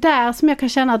 Och det är där som jag kan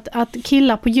känna att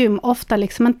killar på gym ofta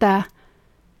liksom inte...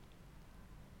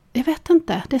 Jag vet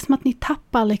inte. Det är som att ni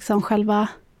tappar liksom själva...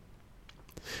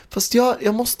 Fast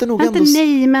jag måste nog ändå...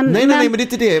 Nej, men det är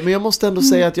inte det. Men jag måste ändå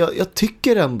säga att jag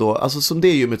tycker ändå, alltså som det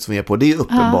gymmet som vi är på, det är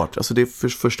uppenbart. Alltså det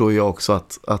förstår jag också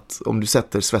att om du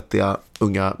sätter svettiga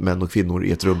unga män och kvinnor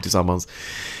i ett rum tillsammans,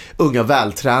 unga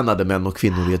vältränade män och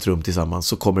kvinnor i ett rum tillsammans,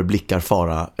 så kommer blickar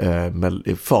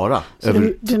fara. Så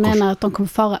du menar att de kommer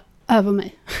fara över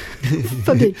mig?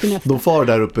 De far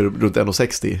där uppe runt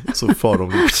 1,60, så far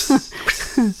de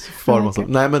far massa.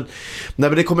 Nej men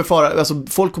det kommer fara, alltså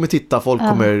folk kommer titta, folk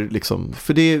kommer liksom,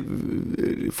 för det,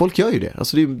 folk gör ju det,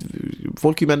 alltså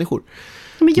folk är ju människor.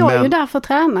 Men jag är ju där för att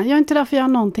träna. Jag är inte där för att göra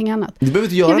någonting annat. Du behöver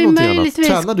inte göra någonting annat.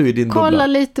 Tränar du i din bubbla? Kolla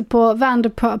lite på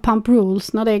Vanderpump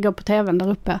Rules när det går på tvn där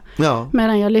uppe. Ja.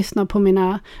 Medan jag lyssnar på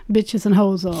mina bitches and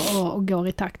hoes och går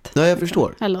i takt. Ja, jag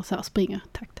förstår. Eller så springer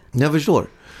i takt. Jag förstår.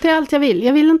 Det är allt jag vill.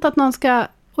 Jag vill inte att någon ska...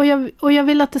 Och jag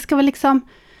vill att det ska vara liksom...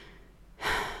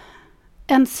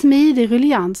 en smidig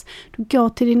rullians. Du går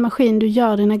till din maskin, du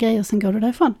gör dina grejer, sen går du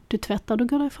därifrån. Du tvättar, du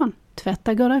går därifrån.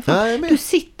 Tvättar, går därifrån. Ja, du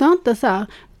sitter inte så här...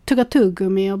 tugga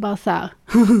tuggummi och bara så här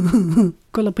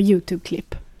kolla på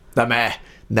YouTube-klipp.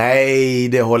 Nej,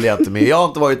 det håller jag inte med. Jag har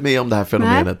inte varit med om det här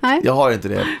fenomenet. Nej. Jag har inte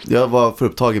det. Jag var för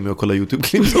upptagen med att kolla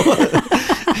YouTube-klipp.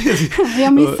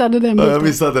 Jag missade den biten. Jag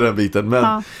missade den biten.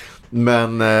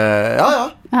 Men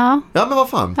ja, men vad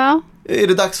fan. Ja. Är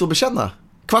det dags att bekänna?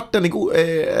 Kvarten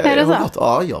är det så?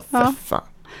 Ja, för fan.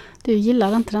 Du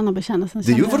gillade inte denna bekännelsen.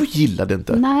 Det var du gillade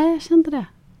inte. Nej, jag kände det.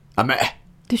 Ja, men.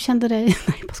 Du kände dig...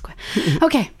 Nej, bara skoja.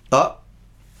 Okej. Ja.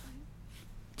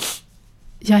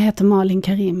 Jag heter Malin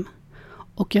Karim.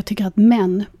 Och jag tycker att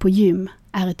män på gym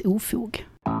är ett ofog.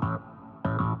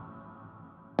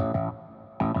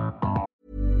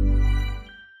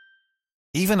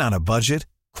 Even on a budget,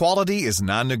 quality is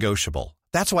non-negotiable.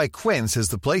 That's why Quince is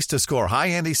the place to score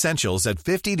high-end essentials at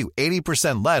 50 to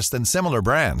 80% less than similar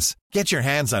brands. Get your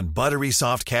hands on buttery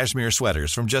soft cashmere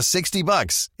sweaters from just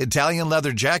 $60, Italian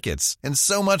leather jackets, and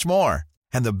so much more.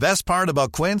 And the best part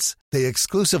about Quince, they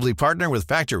exclusively partner with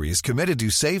factories committed to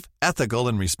safe, ethical,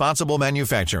 and responsible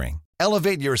manufacturing.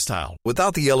 Elevate your style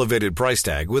without the elevated price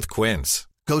tag with Quince.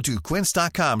 Go to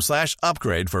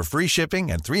quince.com/upgrade for free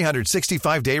shipping and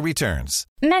 365-day returns.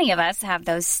 Many of us have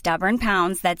those stubborn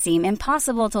pounds that seem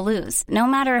impossible to lose, no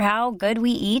matter how good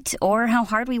we eat or how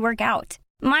hard we work out.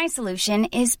 My solution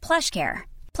is PlushCare.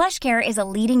 PlushCare is a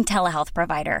leading telehealth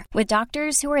provider with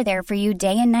doctors who are there for you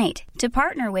day and night to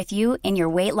partner with you in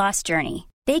your weight loss journey.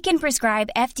 They can prescribe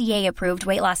FDA-approved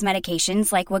weight loss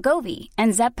medications like Wegovy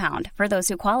and Zepbound for those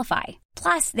who qualify.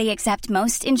 Plus, they accept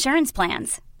most insurance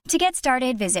plans. To get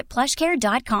started, visit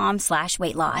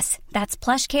plushcare.com/weightloss. That's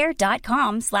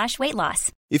plushcare.com/weightloss.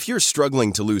 If you're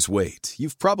struggling to lose weight,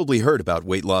 you've probably heard about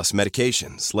weight loss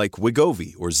medications like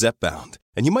Wegovy or Zepbound,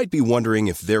 and you might be wondering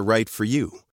if they're right for you.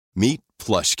 Meet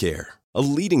PlushCare, a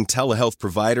leading telehealth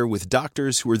provider with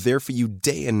doctors who are there for you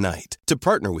day and night to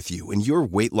partner with you in your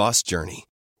weight loss journey.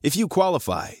 If you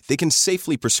qualify, they can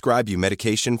safely prescribe you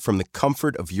medication from the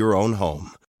comfort of your own home.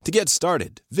 To get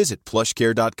started, visit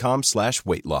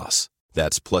plushcare.com/weightloss.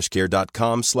 That's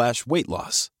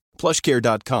plushcare.com/weightloss.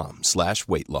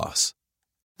 plushcare.com/weightloss.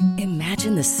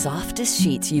 Imagine the softest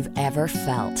sheets you've ever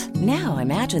felt. Now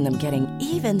imagine them getting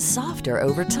even softer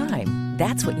over time.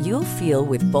 That's what you'll feel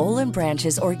with Boll &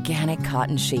 Branch's organic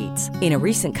cotton sheets. In a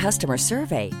recent customer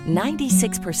survey,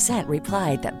 96%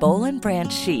 replied that Boll &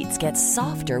 Branch sheets get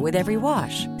softer with every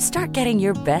wash. Start getting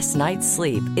your best night's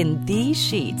sleep in these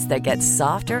sheets that get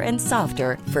softer and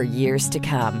softer for years to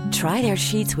come. Try their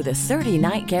sheets with a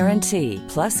 30-night guarantee.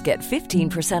 Plus, get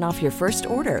 15% off your first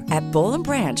order at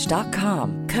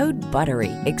bollandbranch.com. Code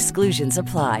BUTTERY. Exclusions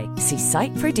apply. See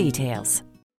site for details.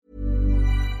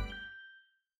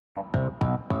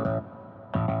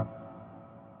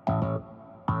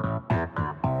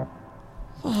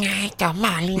 Jag heter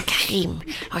Malin Karim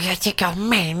och jag tycker att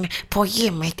män på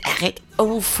gymmet är ett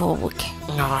ofog.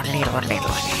 Kan räkna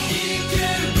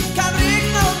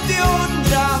upp till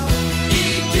 100.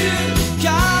 IQ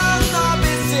kan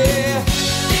ABC.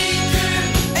 IQ,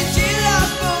 en kille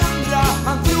att beundra.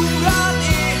 Han tror han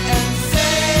är en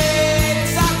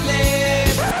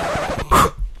sexatlet.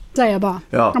 Säger jag bara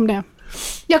om det.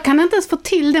 Jag kan inte ens få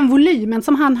till den volymen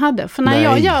som han hade. För när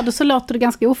jag gör det så låter det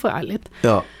ganska oförargligt.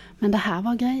 Ja. Men det här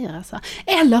var grejer alltså.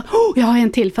 Eller, jag har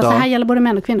en till. För det här gäller både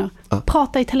män och kvinnor.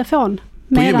 Prata i telefon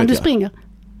medan du springer.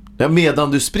 Ja,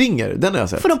 medan du springer, den har jag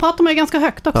sett. För då pratar man ju ganska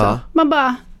högt också. Ja. Man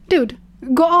bara, dude,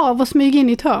 gå av och smyg in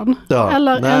i ett hörn. Ja.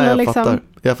 Eller jag liksom...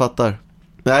 Jag fattar.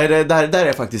 Nej, där är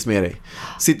jag faktiskt med dig.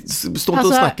 Stå inte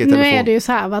och snacka i telefon. Nu är det ju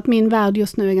så här att min värld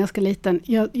just nu är ganska liten.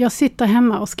 Jag sitter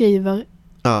hemma och skriver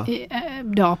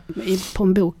på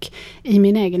en bok i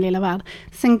min egen lilla värld.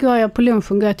 Sen går jag på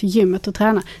lunchen, går jag till gymmet och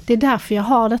tränar. Det är därför jag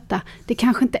har detta. Det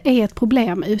kanske inte är ett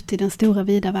problem ute i den stora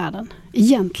vida världen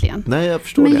egentligen. Nej, jag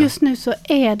förstår. Men just nu så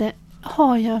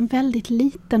har jag en väldigt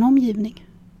liten omgivning.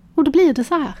 Och då blir det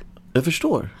så här. Jag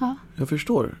förstår. Ja. Jag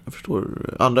förstår.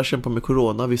 Andra kämpar med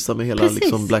corona, vissa med hela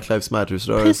liksom Black Lives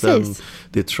Matters-rörelsen.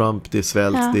 Det är Trump, det är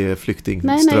svält, det är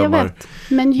flyktingströmmar. Nej, jag vet.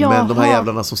 Men de här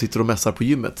jävlarna som sitter och mässar på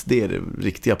gymmet, det är det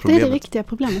riktiga problemet. Det är det riktiga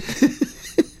problemet.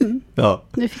 Ja.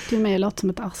 Nu fick du mig att låta som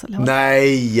ett arsel.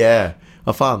 Nej,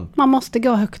 vad fan. Man måste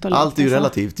gå högt och lågt. Allt är ju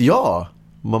relativt. Ja,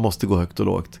 man måste gå högt och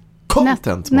lågt.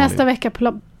 Content, nästa vecka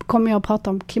kommer jag att prata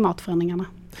om klimatförändringarna.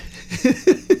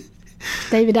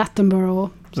 David Attenborough och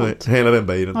sånt. Hela den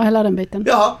biten. Ja, hela den biten.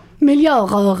 Ja.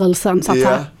 Miljörörelsen, så att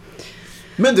säga.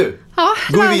 Men du,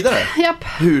 går vi vidare? Japp.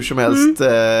 Hur som helst.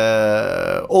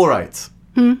 All right.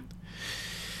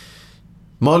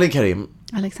 Malin Karim.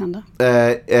 Alexander.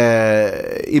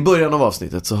 I början av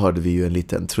avsnittet så hörde vi ju en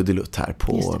liten trudelutt här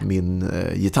på min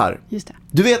gitarr. Just det.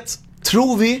 Du vet,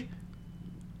 tror vi...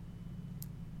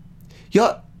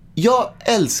 Jag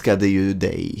älskade ju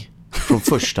dig från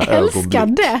första ögonblick.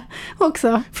 Älskade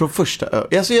också. Från första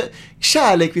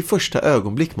kärlek vid första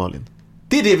ögonblick, Malin.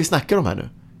 Det är det vi snackar om här nu.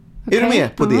 Okay. Är du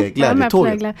med på det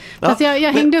glädjetåget? Fast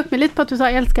jag hängde upp mig lite på att du sa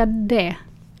älskade.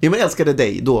 Ja, men älskade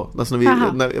dig då. Alltså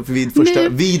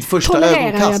vid första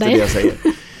ögonkastet, det jag säger.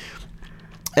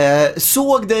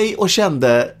 Såg dig och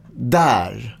kände,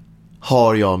 där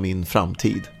har jag min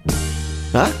framtid.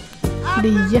 Det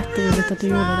är jätteroligt att du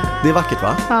gjorde det. Det är vackert,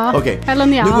 va? Ja. Okej. Eller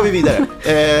nja. Nu går vi vidare. Jo,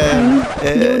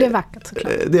 det är vackert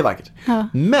såklart. Det är vackert. Ja.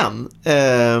 Men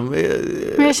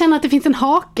jag känner att det finns en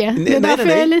hake. Det är därför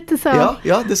jag är lite så.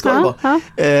 Ja, det ska det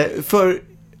vara.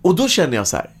 Och då känner jag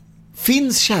så här.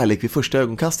 Finns kärlek vid första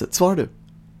ögonkastet? Svarar du?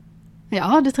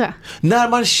 Ja, det tror jag. När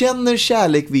man känner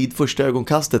kärlek vid första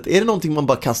ögonkastet, är det någonting man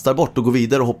bara kastar bort och går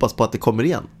vidare och hoppas på att det kommer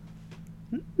igen?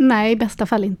 Nej, i bästa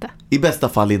fall inte. I bästa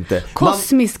fall inte.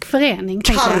 Kosmisk förening.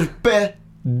 Carpe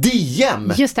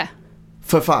diem. Just det.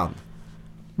 För fan.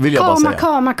 Vill jag bara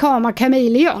säga. Kama,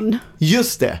 kameleon.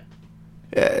 Just det.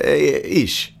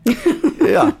 Ish.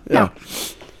 Ja.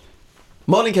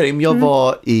 Malin Karim, jag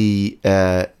var i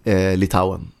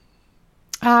Litauen.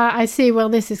 I see where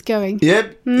this is going.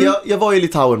 Jag var i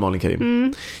Litauen, Malin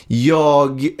Karim.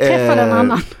 Jag träffade en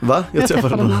annan. Va? Jag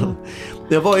träffade en annan.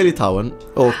 Jag var i Litauen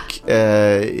och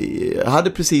hade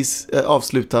precis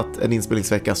avslutat en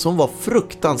inspelningsvecka som var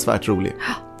fruktansvärt rolig.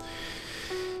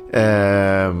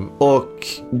 Och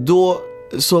då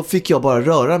så fick jag bara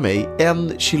röra mig 1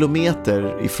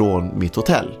 kilometer ifrån mitt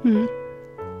hotell.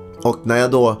 Och när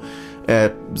jag då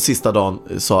sista dagen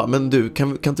sa, men du,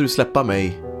 kan inte du släppa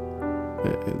mig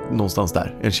någonstans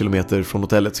där, 1 kilometer från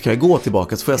hotellet, så kan jag gå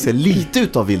tillbaka så får jag se lite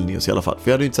ut av Vilnius i alla fall,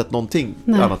 för jag hade ju inte sett någonting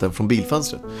annat än från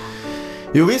bilfönstret.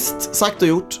 Jo visst, sagt och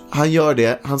gjort, han gör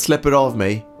det, han släpper av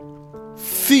mig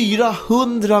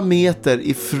 400 meter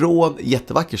ifrån,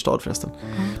 jättevacker stad förresten,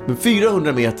 men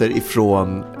 400 meter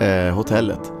ifrån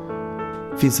hotellet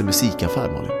finns en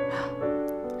musikaffär, Malin.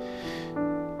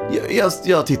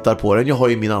 Jag tittar på den. Jag har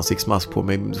ju min ansiktsmask på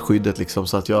mig, skyddet liksom,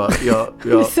 så att jag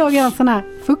Du såg en sån här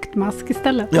fuktmask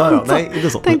istället. Ja, nej, inte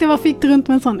så. Tänkte vad fick du runt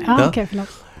med en sån? Ja. Okej, förlåt.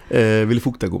 Vill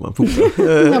fukta, gumman, fukta.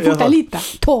 Jag fuktar lite.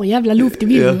 Torr jävla luft i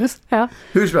Vilnius. Ja.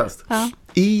 Hur som helst.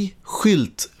 I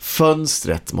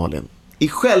skyltfönstret, Malin, i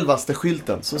självaste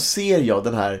skylten, så ser jag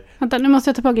den här... Vänta, nu måste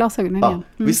jag ta på glasögonen igen.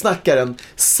 Vi snackar en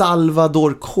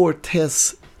Salvador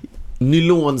Cortés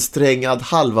nylonsträngad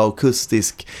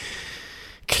halvakustisk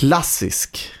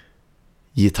klassisk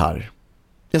gitarr.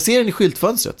 Jag ser den i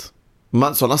skyltfönstret.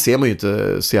 Sådana ser man ju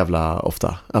inte så jävla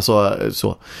ofta. Alltså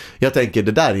så. Jag tänker,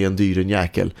 det där är en dyr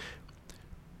jäkel.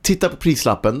 Titta på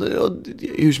prislappen,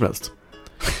 hur som helst.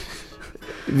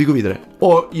 Vi går vidare.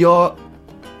 Och jag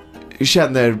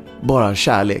känner bara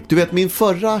kärlek. Du vet, min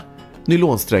förra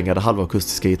nylonsträngade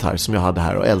halvakustiska gitarr som jag hade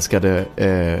här och älskade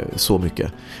så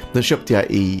mycket, den köpte jag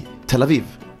i Tel Aviv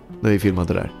när vi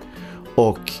filmade där.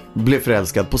 Och blev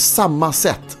förälskad på samma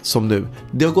sätt som nu.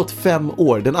 Det har gått 5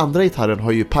 år. Den andra gitarren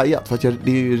har ju pajat, för att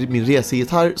det är ju min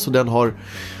resegitarr, så den har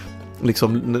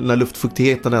liksom, när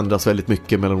luftfuktigheten ändras väldigt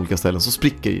mycket mellan olika ställen, så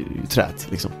spricker ju träet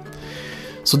liksom.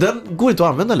 Så den går inte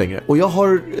att använda längre. Och jag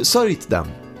har sörjt den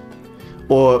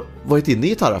och varit inne i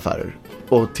gitarraffärer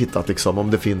och tittat liksom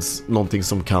om det finns någonting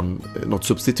som kan, något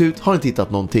substitut. Har inte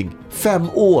hittat någonting. 5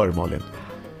 år, Malin.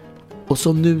 Och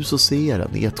så nu så ser jag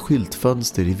den i ett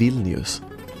skyltfönster i Vilnius.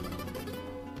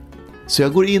 Så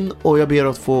jag går in och jag ber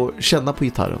att få känna på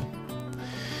gitarren.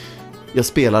 Jag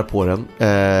spelar på den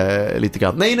lite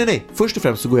grann. Nej. Först och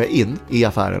främst så går jag in i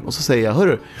affären och så säger jag,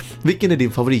 hörru, vilken är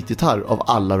din favoritgitarr av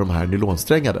alla de här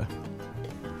nylonsträngade?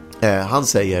 Han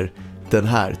säger, den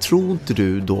här. Tror inte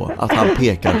du då att han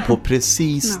pekar på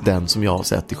precis den som jag har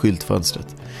sett i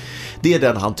skyltfönstret? Det är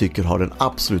den han tycker har den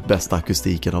absolut bästa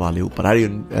akustiken av allihopa. Det här är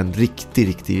ju en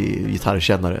riktig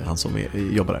gitarrkännare, han som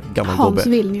jobbar där. Gammal Hans gobbe.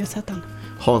 Vilnius heter han.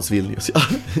 Hans Vilnius, ja.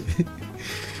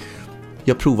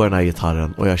 Jag provar den här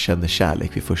gitarren och jag känner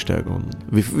kärlek vid första ögon.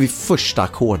 Vid första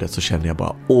ackordet så känner jag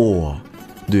bara, åh,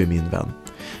 du är min vän.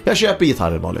 Jag köper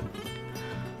gitarren, Malin.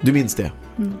 Du minns det?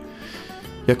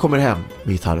 Jag kommer hem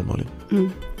med gitarren, Malin.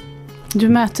 Du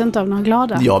möts inte av någon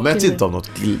glada? Jag möts inte av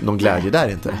någon glädje där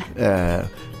inte.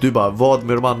 Du bara, vad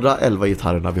med de andra 11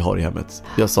 gitarrerna vi har i hemmet?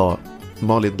 Jag sa,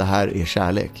 Malin, det här är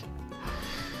kärlek.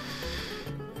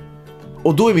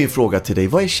 Och då är min fråga till dig,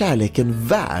 vad är kärleken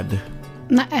värd?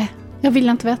 Nej, jag vill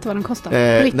inte veta vad den kostar.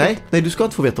 Nej, du ska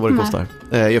inte få veta vad det kostar.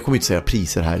 Jag kommer inte säga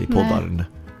priser här i podden.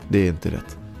 Det är inte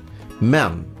rätt.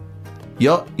 Men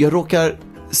jag råkar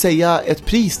säga ett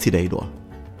pris till dig då.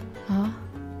 Ja.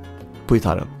 På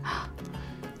gitarren.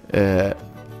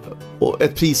 Och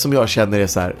ett pris som jag känner är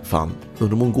så här, fan,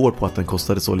 undrar om hon går på att den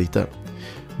kostade så lite.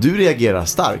 Du reagerar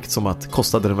starkt som att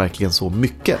kostade den verkligen så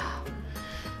mycket.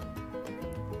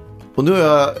 Och nu är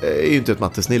jag ju inte ett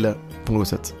mattesnille på något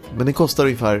sätt. Men den kostar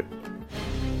ungefär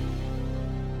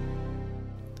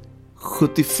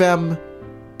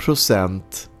 75%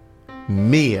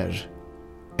 mer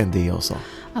än det jag sa.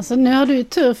 Alltså nu har du ju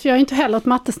tur, för jag är inte heller ett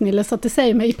mattesnille, så att det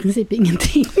säger mig i princip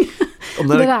ingenting.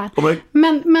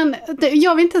 Men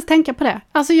jag vill inte ens tänka på det.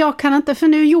 Alltså jag kan inte, för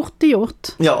nu gjort är gjort.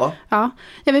 Ja.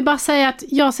 Jag vill bara säga att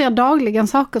jag ser dagligen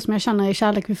saker som jag känner i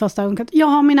kärlek vid första ögonkastet. Jag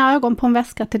har mina ögon på en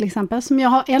väska till exempel, som jag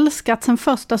har älskat sen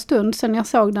första stund, sen jag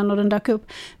såg den och den dök upp.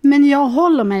 Men jag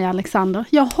håller mig, Alexander.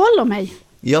 Jag håller mig.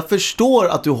 Jag förstår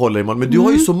att du håller dig, men du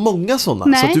har ju så många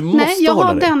sådana så att du måste hålla dig. Nej, jag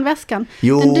har den väskan.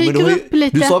 Jo, den dyker men upp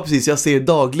lite. Du sa precis, jag ser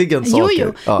dagligen saker.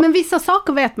 Jo, ja. Men vissa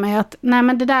saker vet man ju att, nej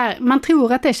men det där, man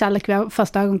tror att det är kärlek vid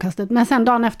första ögonkastet, men sen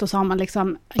dagen efter så har man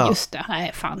liksom, just det,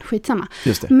 nej fan, skitsamma.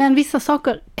 Just det. Men vissa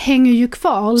saker hänger ju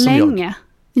kvar som länge.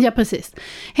 Ja, precis.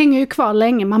 Hänger ju kvar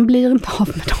länge, man blir inte av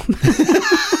med dem.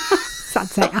 Så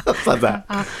att säga.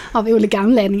 Ja, av olika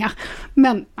anledningar.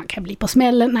 Men man kan bli på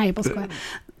smällen, nej, bara skoja.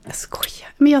 Jag skojar.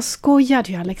 Men jag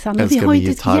skojade ju, Alexander. Jag älskar min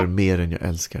gitarr mer än jag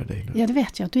älskar dig nu. Ja, det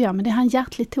vet jag att du gör, men det har en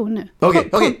hjärtlig ton nu. Okej.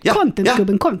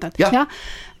 Content, content. Ja.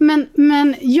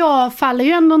 Men jag faller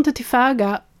ju ändå inte till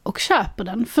föga och köper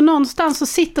den. För någonstans så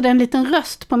sitter det en liten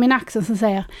röst på min axel som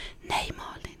säger, nej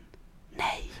Malin,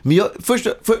 nej. Men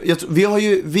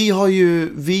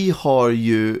vi har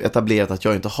ju etablerat att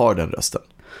jag inte har den rösten.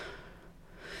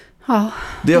 Ja,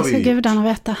 det ska gudarna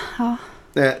veta. Ja.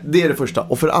 Det är det första.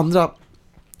 Och för det andra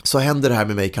så händer det här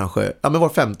med mig kanske var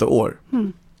 5:e år.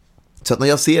 Så att när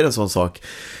jag ser en sån sak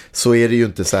så är det ju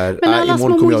inte så här. Men alla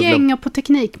små mojänger på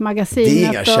Teknikmagasinet. Det är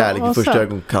inga kärlek i första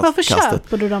ögonkastet. Varför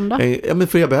köper du dem då? Ja, men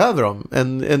för jag behöver dem.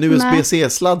 En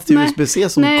USB-C-sladd till USB-C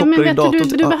som kopplar in datorn.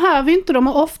 Du behöver ju inte dem,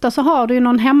 och ofta så har du ju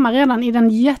någon hemma redan i den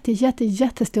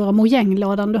jättestora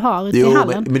mojänglådan du har ute i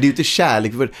hallen. Men det är ju inte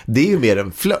kärlek, det är ju mer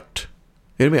en flört.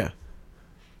 Är du med?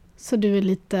 Så du är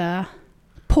lite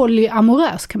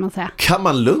polyamorös, kan man säga. Kan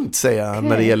man lugnt säga. Okay.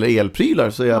 När det gäller elprylar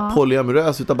så är jag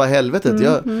polyamorös utav bara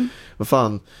helvetet. Vad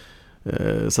fan,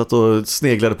 satt och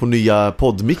sneglade på nya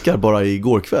poddmickar bara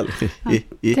igår kväll.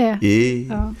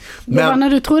 Det var när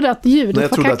du trodde att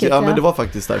ljudet var kackigt. Men det var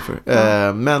faktiskt därför.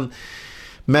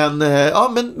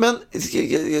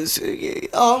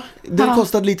 Den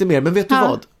kostade lite mer. Men vet du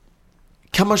vad?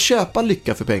 Kan man köpa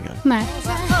lycka för pengar? Nej.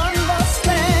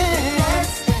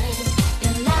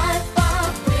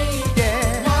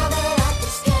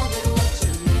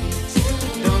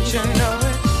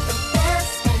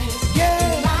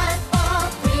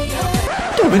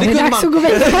 Men det är dags att gå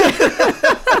vidare.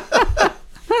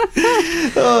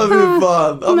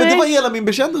 Men det var hela min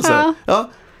bekännelse. Ja.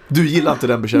 Du gillar inte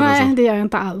den bekännelsen? Nej, det gör jag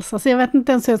inte alls. Alltså, jag vet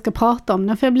inte ens hur jag ska prata om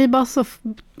den, för jag blir bara så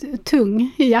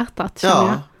tung i hjärtat, känner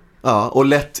jag. Ja, och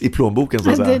lätt i plånboken så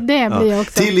att säga. Det blir jag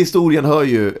också. Till historien hör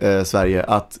ju Sverige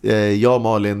att jag och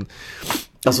Malin,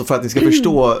 alltså för att ni ska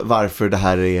förstå varför det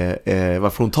här är,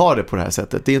 varför hon tar det på det här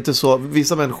sättet. Det är inte så,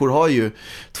 vissa människor har ju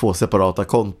 2 separata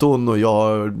konton och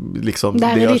jag liksom...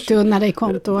 Där är ditt unna dig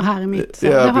konto och här är mitt. Så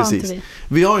ja, det precis. Har inte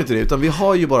vi. Vi har inte det, utan vi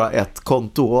har ju bara ett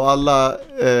konto och alla,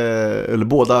 eller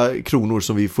båda kronor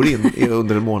som vi får in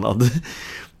under en månad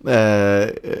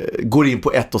går in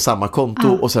på ett och samma konto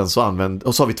och sen så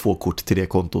och så har vi 2 kort till det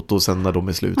kontot och sen när de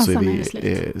är slut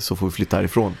så får vi flytta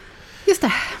härifrån. Just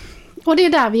det. Och det är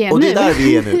där vi är nu. Och det är där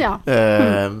vi är nu. Ja.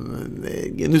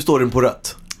 Nu står den på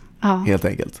rött. Helt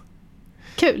enkelt.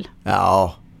 Kul.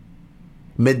 Ja.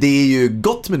 Men det är ju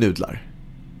gott med nudlar.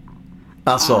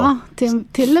 Alltså. Ja,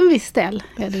 till en viss del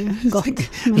är det ju gott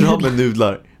med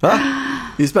nudlar. Va?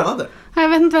 Det är spännande. Jag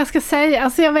vet inte vad jag ska säga.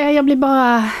 Alltså jag blir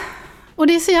bara... Och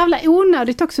det är så jävla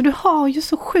onödigt också. Du har ju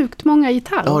så sjukt många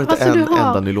gitarrer. Jag har inte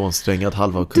enda nylonsträngad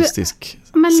halvakustisk.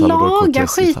 Men laga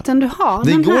skiten du har.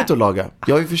 Det går inte att laga.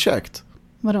 Jag har ju försökt.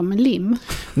 Vadå med lim?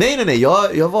 Nej.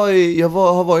 Jag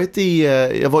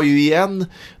var ju i en,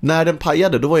 när den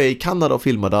pajade, då var jag i Kanada och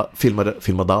filmade.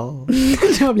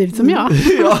 Du har blivit som jag.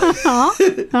 Ja.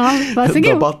 Ja,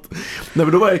 varsågod. Nej,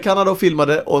 men då var jag i Kanada och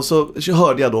filmade, och så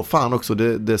hörde jag då, fan också,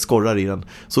 det skorrar i den.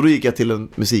 Så då gick jag till en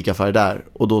musikaffär där,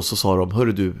 och då så sa de,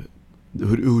 hörru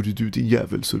du din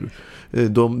jävel, så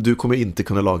du kommer inte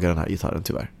kunna laga den här gitarren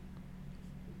tyvärr.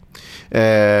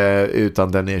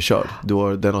 Utan den är körd.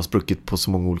 Den har spruckit på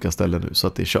så många olika ställen nu, så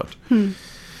att det är kört.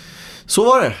 Så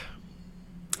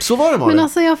var det Malin. Men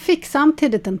alltså jag fick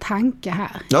samtidigt en tanke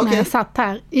här när jag satt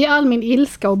här i all min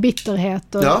ilska och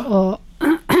bitterhet och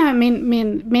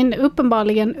min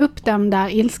uppenbarligen uppdämda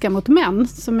ilska mot män,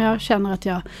 som jag känner att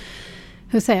jag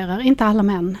huserar, inte alla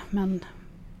män, men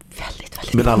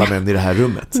väldigt men alla män i det här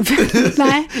rummet.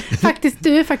 Nej, faktiskt,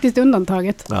 du är faktiskt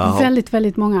undantaget. Jaha.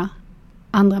 Väldigt många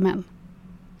andra män.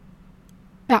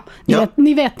 Ja,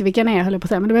 ni vet vilka ni är, höll jag på att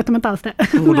säga, men det vet de inte alls det.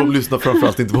 Och de lyssnar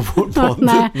framförallt inte på vår podd.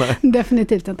 Nej,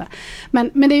 definitivt inte.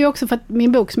 Men det är ju också för att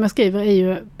min bok som jag skriver är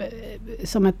ju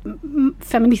som ett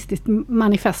feministiskt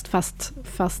manifest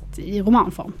fast i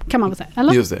romanform, kan man väl säga.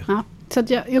 Eller? Just det. Ja, så att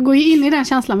jag går ju in i den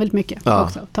känslan väldigt mycket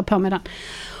också, tar på mig den.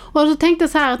 Och så tänkte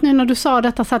jag så här att nu när du sa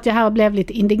detta satt jag här och blev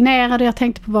lite indignerad. Jag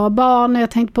tänkte på våra barn,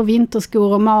 jag tänkte på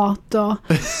vinterskor och mat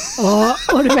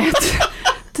och du vet...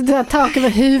 tak över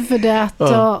huvudet och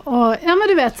ja, men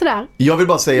du vet sådär. Jag vill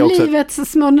bara säga också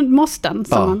livets små måsten,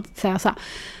 som man säger så här.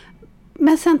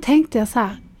 Men sen tänkte jag så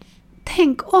här,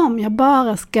 tänk om jag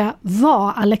bara ska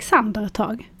vara Alexander ett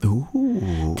tag.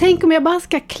 Tänk om jag bara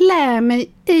ska klä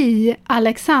mig i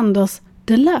Alexanders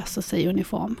det löser sig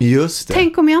uniform. Just det.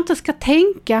 Tänk om jag inte ska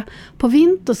tänka på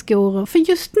vinterskor, för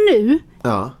just nu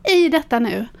i detta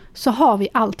nu så har vi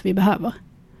allt vi behöver.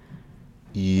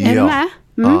 Ja. Är du med?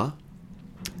 Ja.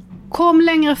 Kom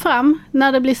längre fram,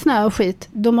 när det blir snö och skit,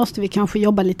 då måste vi kanske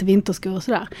jobba lite vinterskor och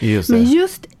sådär. Men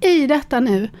just i detta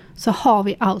nu så har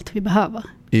vi allt vi behöver.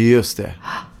 Just det.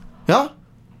 Ja.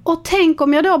 Och tänk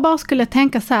om jag då bara skulle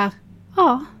tänka så här,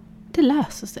 det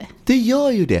löser sig. Det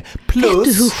gör ju det. Plus... Vet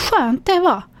du hur skönt det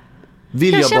var?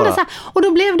 Jag kände bara... så här, och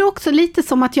då blev det också lite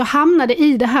som att jag hamnade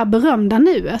i det här berömda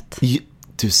nuet.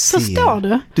 Du ser. Förstår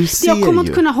du? Jag kommer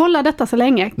inte kunna hålla detta så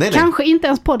länge. Nej. Kanske inte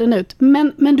ens på den ut.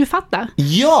 Men du fattar.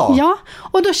 Ja.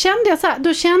 Och då kände jag så här,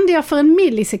 då kände jag för en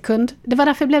millisekund, det var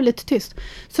därför jag blev lite tyst,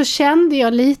 så kände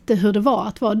jag lite hur det var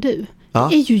att vara du. Det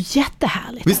är ju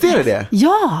jättehärligt. Visst är det?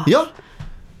 Ja.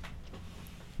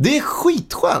 Det är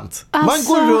skitskönt.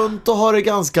 Alltså, man går runt och har det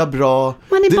ganska bra.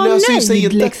 Man är det bara löser nöjd, sig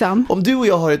inte. Liksom. Om du och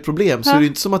jag har ett problem så är det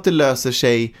inte som att det löser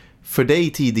sig för dig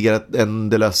tidigare än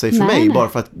det löser sig för mig. Bara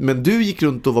för att, men du gick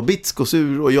runt och var bitsk och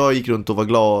sur och jag gick runt och var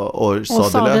glad och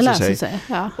sa det löser sig.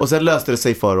 Ja. Och sen löste det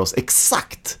sig för oss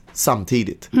exakt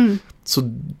samtidigt.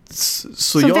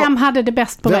 Så vem hade det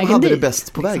bäst på vägen dit? Vem hade det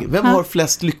bäst på vägen? Vem har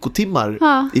flest lyckotimmar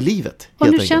i livet?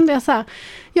 Och nu kände jag så här,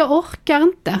 jag orkar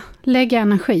inte lägga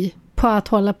energi på att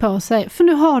hålla på och säga, för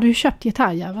nu har du ju köpt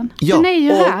gitarrjäveln. Ja, den är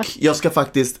ju och här.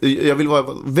 Jag vill vara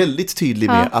väldigt tydlig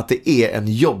med att det är en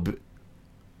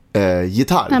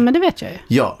gitarr. Nej, men det vet jag ju.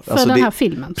 Ja, för alltså den här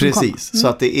filmen. Precis, så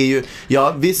att det är ju,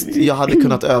 visst, jag hade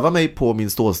kunnat öva mig på min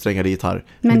stålsträngade gitarr.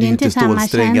 Men det är inte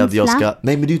stålsträngad jag ska.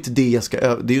 Nej, men det är ju inte det jag ska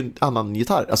öva. Det är ju en annan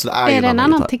gitarr. Alltså det är en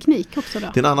annan teknik också då?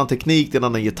 Det är en annan teknik, det är en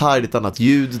annan gitarr, det är ett annat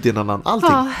ljud, det är en annan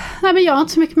allting. Nej, men jag har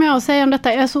inte så mycket mer att säga om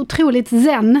detta. Jag är så otroligt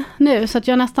zen nu så att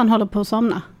jag nästan håller på att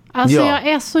somna. Alltså jag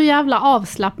är så jävla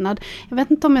avslappnad. Jag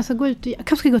vet inte om jag ska gå ut, jag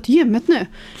kanske ska gå till gymmet nu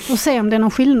och se om det är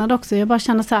någon skillnad också. Jag bara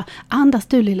känner så här, andas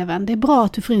du lilla vän, det är bra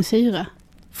att du får in syre.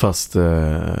 Fast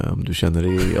om du känner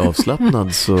dig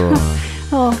avslappnad så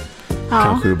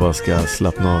kanske du bara ska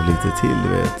slappna av lite till, du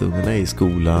vet, ungarna är i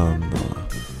skolan och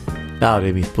det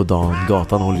är mitt på dagen,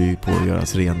 gatan håller ju på att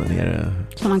göras ren där nere.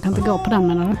 Så man kan inte gå på den,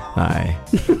 menar du? Nej,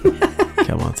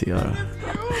 kan man inte göra.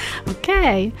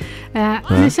 Okej.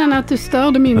 Nu känner jag att du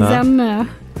störde min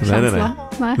zen-känsla.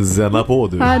 Nej. Zenna på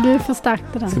du. Ja, du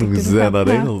förstärkte den. Ska nog zenna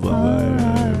dig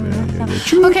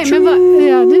någonstans. Okej, men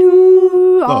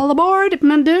vad... all aboard.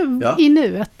 Men du, i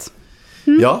nuet.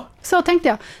 Ja. Så tänkte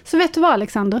jag. Så vet du vad,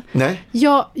 Alexander? Nej.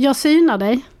 Jag synar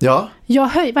dig. Ja. Jag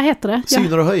höjer, vad heter det?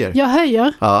 Synar och höjer. Jag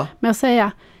höjer med att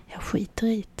säga, jag skiter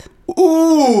i det.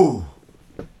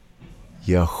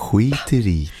 Jag skiter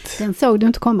i det. Den såg du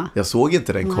inte komma. Jag såg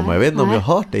inte den komma. Jag vet inte om jag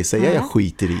har hört dig säga jag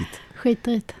skiter i det.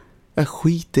 Skiter i det. Jag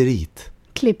skiter i det.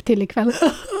 Klipp till ikväll.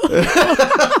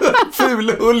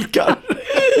 Fulhulkar.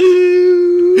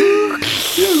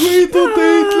 Jag skiter inte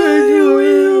ut längre.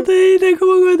 Det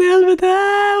kommer gå till helvete.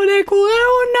 Och det är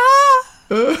corona.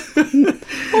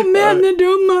 Och män är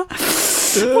dumma.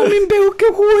 Och min bok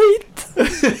är skit.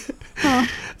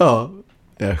 Ja.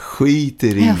 Jag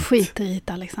skiter i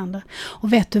det, Alexander.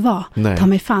 Och vet du vad? Nej. Ta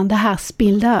mig fan, det här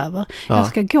spillde över. Ja. Jag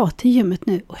ska gå till gymmet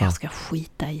nu och jag ska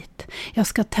skita i det. Jag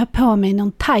ska ta på mig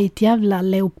någon tajt jävla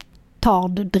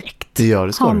leoparddräkt.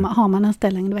 Det ska har man en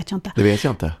ställning, det vet jag inte. Det vet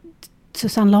jag inte.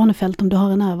 Susanne Lanefelt, om du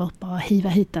har en över, bara hiva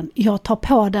hit den. Jag tar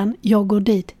på den, jag går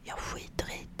dit, jag skiter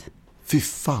i det. Fy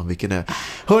fan vilken är.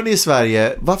 Hör ni i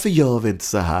Sverige, varför gör vi inte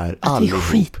så här allihop?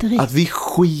 Att vi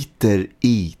skiter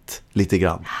i lite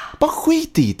grann. Bara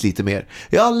skit i lite mer.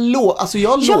 Jag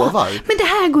lovar. Men det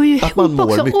här går ju att man mår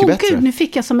också. Mycket bättre. Gud, nu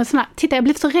fick jag som en sån här, titta jag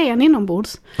blev så ren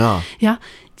inombords. Ja.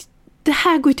 Det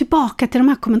här går ju tillbaka till de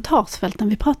här kommentarsfälten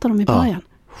vi pratade om i början.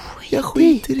 Jag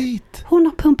skiter i det. Hon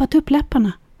har pumpat upp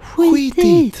läpparna. Skit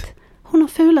i det. Hon har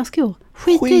fula skor.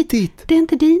 Skit i det. Det är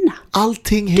inte dina.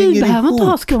 Allting hänger ihop. Du behöver inte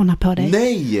ha skorna på dig.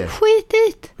 Nej. Skit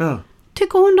i det. Ja.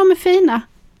 Tycker hon de är fina?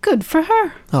 Good for her.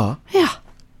 Ja.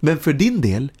 Men för din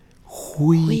del,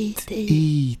 skit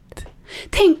i det.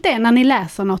 Tänk det när ni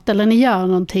läser något eller ni gör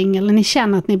någonting eller ni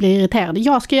känner att ni blir irriterade.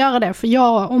 Jag ska göra det för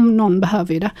jag, om någon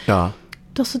behöver ju det. Ja.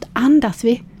 Då så andas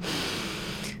vi.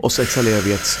 Och så exhalerar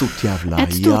vi ett stort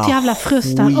jävla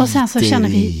frustan. Och sen så känner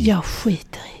vi, jag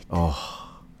skiter i det.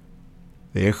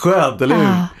 Det är skönt, eller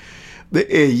hur?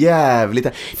 Det är jävligt.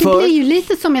 Det blir ju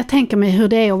lite som jag tänker mig hur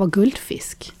det är att vara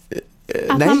guldfisk.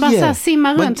 Att man bara så här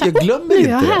simmar runt. Jag glömmer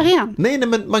inte här igen. Nej,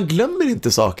 men man glömmer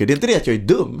inte saker. Det är inte det att jag är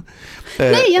dum.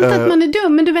 Nej, inte att man är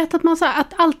dum. Men du vet att man så här,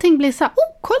 att allting blir så här,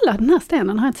 kolla den här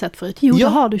stenen har jag inte sett förut. Jo, då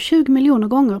har du 20 miljoner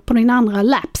gånger på din andra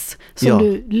laps som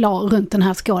du la runt den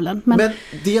här skålen. Men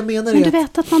det jag menar är men du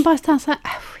vet att man bara stannar så här,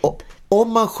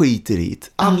 om man skiter i det.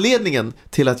 Anledningen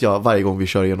till att jag varje gång vi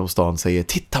kör genom stan säger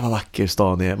titta vad vacker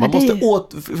stan är. Man måste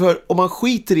för om man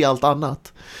skiter i allt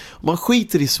annat. Om man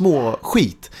skiter i små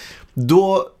skit.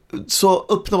 Då så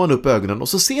öppnar man upp ögonen och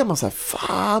så ser man så här,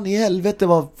 fan i helvete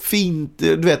vad fint,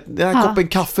 du vet, den här koppen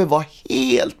kaffe var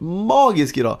helt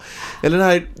magisk idag. Eller den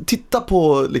här, titta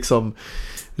på liksom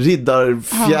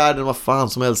Riddarfjärden, vad fan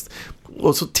som helst.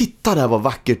 Och så titta där vad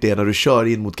vackert det är när du kör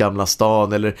in mot Gamla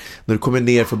stan eller när du kommer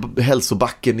ner för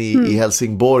hälsobacken i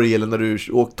Helsingborg eller när du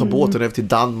tar båten över till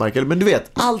Danmark. Men du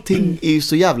vet, allting är ju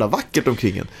så jävla vackert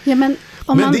omkring en. Ja,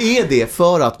 men det är det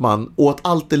för att man åt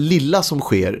allt det lilla som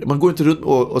sker. Man går inte runt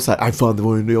och så här, aj fan det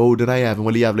var ju den här jäveln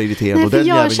var jävla irriterande. Nej, och den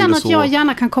jag känner att jag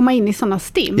gärna kan komma in i sådana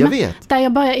stim. Jag vet. Där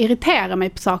jag börjar irritera mig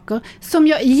på saker som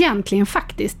jag egentligen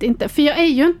faktiskt inte. För jag är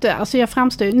ju inte, alltså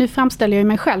nu framställer jag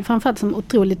mig själv framförallt som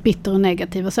otroligt bitter och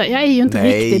negativ. Och så. Jag är ju inte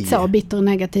riktigt så bitter och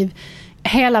negativ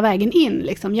hela vägen in.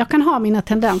 Liksom. Jag kan ha mina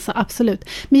tendenser, absolut.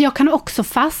 Men jag kan också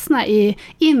fastna i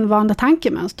invanda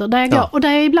tankemönster. Där jag går, och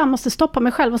där jag ibland måste stoppa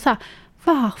mig själv och säga,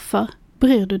 varför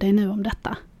bryr du dig nu om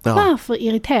detta? Ja. Varför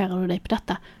irriterar du dig på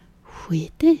detta?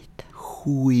 Skit dit.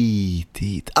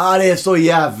 Det är så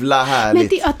jävla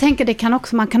härligt. Men jag tänker det kan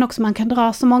också man kan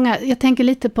dra så många. Jag tänker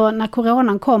lite på när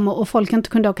coronan kommer och folk inte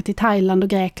kunde åka till Thailand och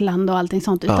Grekland och allting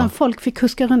sånt. Utan folk fick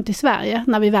kuska runt i Sverige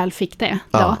när vi väl fick det.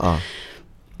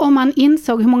 Och man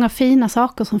insåg hur många fina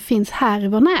saker som finns här i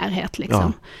vår närhet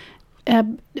liksom.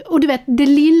 Och du vet, det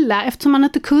lilla, eftersom man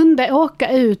inte kunde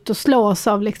åka ut och slås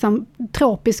av liksom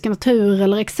tropisk natur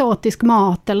eller exotisk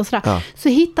mat eller sådär, så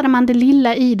hittade man det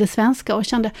lilla i det svenska och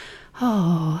kände,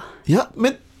 Ja,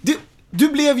 men du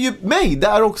blev ju mig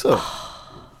där också.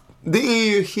 Det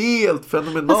är ju helt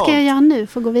fenomenalt. Vad ska jag göra nu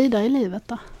för att gå vidare i livet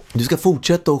då? Du ska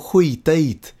fortsätta att skita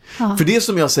i det. För det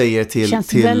som jag säger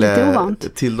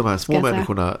till de här små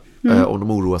människorna om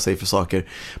de oroar sig för saker.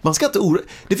 Man ska inte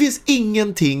det finns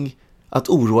ingenting att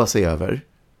oroa sig över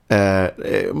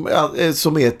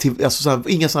som är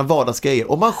inga sådana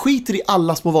vardagsgrejer. Om man skiter i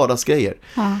alla små vardagsgrejer.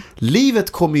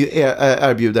 Livet kommer ju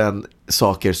erbjuda en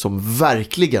saker som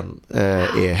verkligen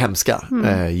är hemska.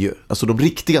 Alltså de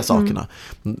riktiga sakerna.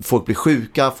 Folk blir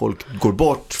sjuka, folk går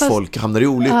bort, folk hamnar i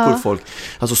olyckor,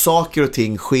 alltså saker och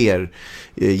ting sker.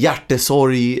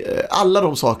 Hjärtesorg, alla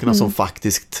de sakerna som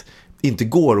faktiskt inte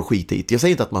går att skita i. Jag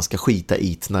säger inte att man ska skita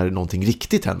i när någonting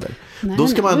riktigt händer. Nej, då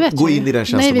ska man gå in i den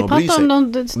känslan och bry sig. Nej,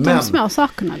 vi pratar om de små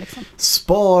sakerna. Liksom.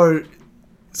 Spar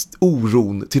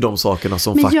oron till de sakerna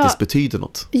som faktiskt betyder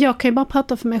något. Jag kan ju bara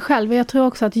prata för mig själv. Och jag tror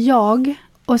också att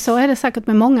och så är det säkert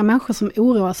med många människor som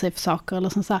oroar sig för saker. Eller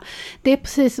så här. Det är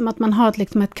precis som att man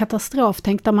har ett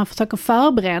katastroftänk där man försöker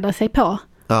förbereda sig på.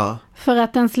 Ja. För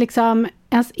att ens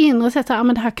inre säger att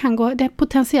men det här kan gå,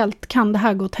 potentiellt kan det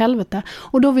här gå åt helvete.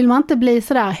 Och då vill man inte bli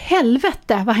sådär,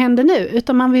 helvete, vad händer nu?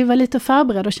 Utan man vill vara lite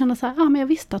förberedd och känna så här, men jag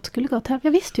visste att det skulle gå åt helvete.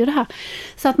 Jag visste ju det här.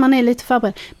 Så att man är lite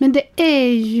förberedd. Men det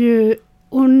är ju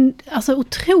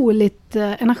otroligt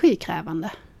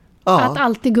energikrävande. Att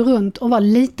alltid gå runt och vara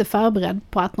lite förberedd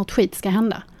på att något skit ska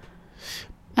hända.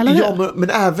 Eller hur? Ja, men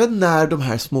även när de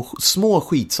här små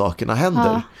skitsakerna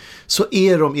händer så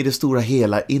är de i det stora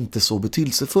hela inte så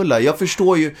betydelsefulla. Jag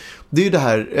förstår ju, det är ju det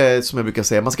här som jag brukar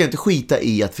säga, man ska inte skita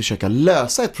i att försöka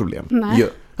lösa ett problem. Nej.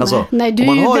 Alltså, Nej, du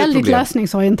är ju väldigt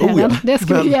lösningsorienterad. Det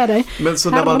ska vi ge dig. Men så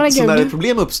när ett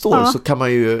problem uppstår så kan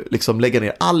man ju liksom lägga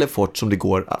ner all effort som det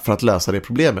går för att lösa det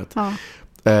problemet.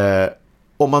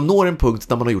 Om man når en punkt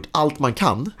där man har gjort allt man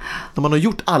kan, när man har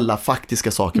gjort alla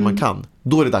faktiska saker man kan,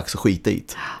 då är det dags att skita i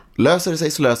det. Löser det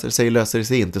sig så löser det sig, löser det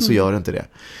sig inte så gör det inte det.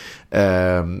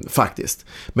 Faktiskt.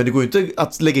 Men det går ju inte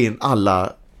att lägga in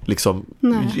alla liksom,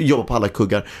 jobba på alla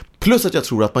kuggar. Plus att jag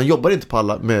tror att man jobbar inte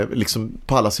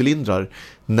på alla cylindrar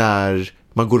när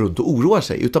man går runt och oroar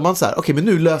sig. Utan man säger, okej, men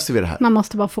nu löser vi det här. Man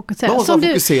måste bara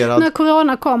fokusera. När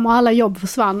corona kom och alla jobb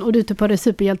försvann och du tog på dig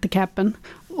superhjältecapen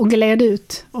och gled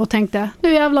ut och tänkte,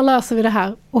 nu jävlar löser vi det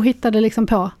här. Och hittade liksom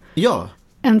på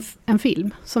en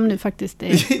film som nu faktiskt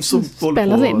är som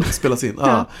spelas in.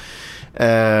 Ja.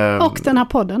 Och den här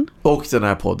podden.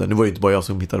 Det var ju inte bara jag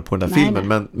som hittade på den där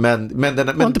filmen.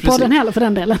 Men inte podden heller för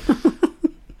den delen.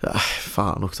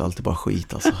 Fan också, alltid bara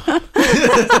skit alltså.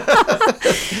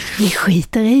 Vi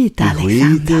skiter i det, Alexander.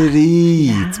 Vi skiter i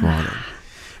det,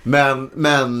 Malin.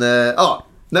 Men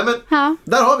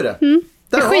där har vi det.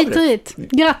 Jag skiter i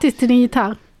det. Grattis till din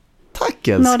gitarr. Tack,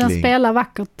 älskling. När den spelar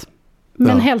vackert.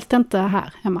 Men helst inte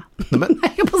här hemma.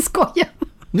 Nej, jag bara skojar.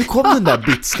 Nu kom den där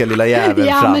bitska lilla jäveln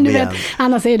fram men du igen. vet,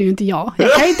 annars är det ju inte jag.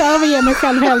 Jag kan inte överge mig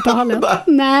själv helt och hållet.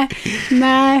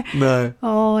 Nej.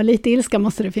 Lite ilska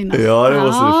måste det finnas. Ja, det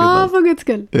måste det finnas. Ja, för guds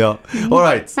skull. Ja,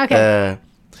 all right. Okay.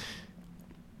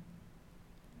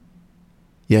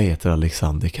 Jag heter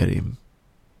Alexander Karim.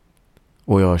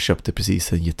 Och jag köpte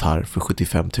precis en gitarr för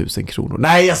 75 000 kronor.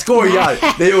 Nej, jag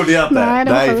skojar! Det gjorde jag inte.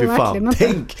 Nej, för fan.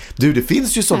 Tänk, det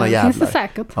finns ju såna jävlar. Finns det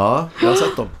säkert. Ja, jag har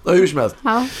sett dem. Hur som helst.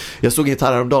 Ja. Jag såg en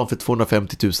gitarr häromdagen för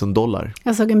 $250,000.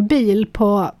 Jag såg en bil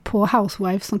på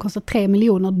Housewives som kostar $3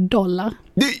 miljoner. Men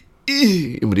det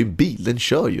är en bil, den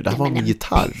kör ju. Det här var en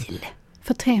gitarr. Bil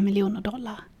för $3 miljoner.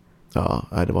 Ja,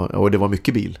 det var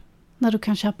mycket bil. När du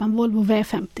kan köpa en Volvo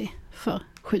V50 för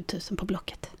 7 000 på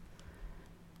Blocket.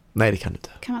 Nej, det kan du inte.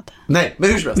 Kan man inte? Nej, men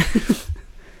hur som helst.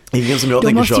 Ingen som jag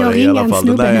tänker köra i alla fall.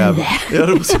 Då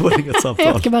måste jag bara ringa ett samtal.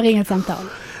 Jag ska bara ringa ett samtal.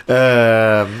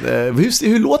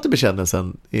 Hur låter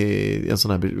bekännelsen i en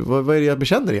sån här... Vad är det jag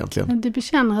bekänner egentligen? Du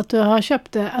bekänner att du har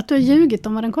köpt det, att du har ljugit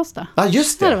om vad den kostar. Ja,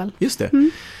 just det. Är det väl? Just det.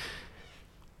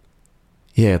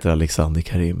 Jag heter Alexander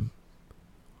Karim.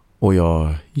 Och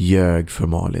jag ljög för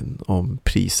Malin om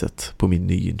priset på min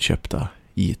nyinköpta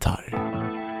gitarr.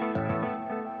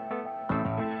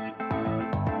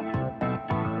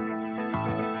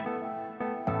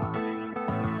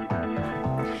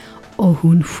 Och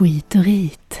hon skiter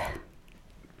i det.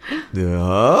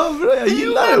 Ja, jag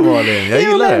gillar det, Malin. Jag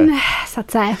gillar det. Så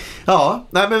att säga. Ja,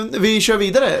 nej, men vi kör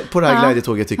vidare på det här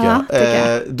glädjetåget tycker jag.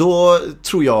 Då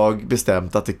tror jag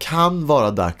bestämt att det kan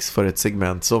vara dags för ett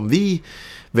segment som vi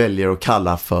väljer att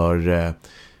kalla för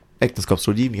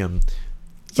äktenskapsrådgivningen.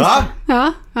 Va?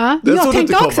 Ja. Jag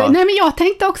tänkte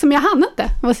också, men jag hann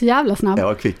inte. Jag var så jävla snabb. Jag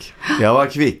var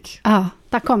kvick. Ja,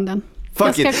 där kom den.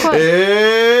 Fuck it.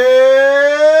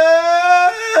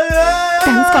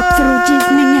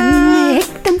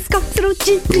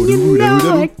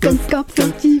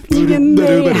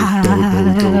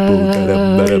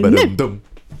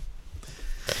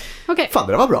 Okej. Fan,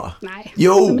 det var bra. Nej.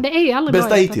 Jo, men det är ju aldrig bästa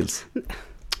bra hittills.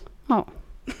 Ja.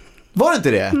 Var det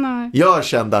inte det? Nej. Jag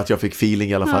kände att jag fick feeling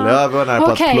i alla fall. Jag var nära på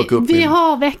att plocka upp vi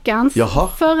har veckans. Jaha.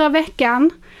 Förra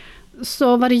veckan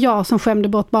så var det jag som skämde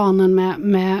bort barnen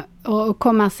med och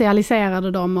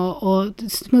kommersialiserade dem och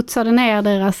smutsade ner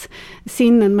deras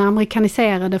sinnen med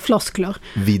amerikaniserade floskler.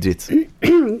 Vidrigt.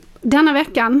 Denna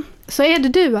veckan så är det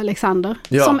du, Alexander,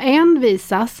 som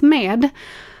envisas med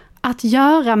att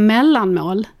göra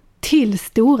mellanmål till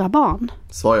stora barn.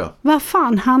 Så ja. Vad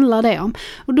fan handlar det om?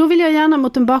 Och då vill jag gärna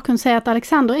mot en bakgrund säga att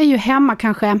Alexander är ju hemma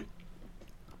kanske,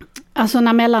 alltså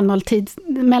när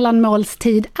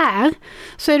mellanmålstid är,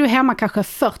 så är du hemma kanske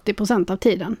 40% av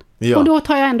tiden. Ja. Och då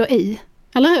tar jag ändå i,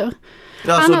 eller hur?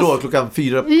 Ja, annars, så då klockan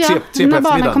 4, 3 på eftermiddagen. När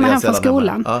barnen kommer hem från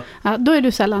skolan. Ja, då är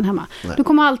du sällan hemma. Nej. Du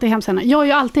kommer alltid hem senare. Jag är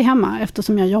ju alltid hemma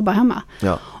eftersom jag jobbar hemma.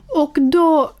 Ja. Och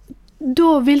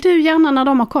då vill du gärna, när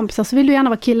de har kompisar, så vill du gärna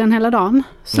vara killen hela dagen.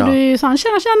 Så du är ju sån,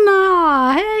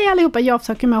 tjena, hej allihopa. Jag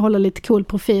försöker med att hålla lite cool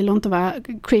profil och inte vara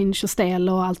cringe och stel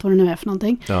och allt vad det nu är för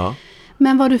någonting. Ja.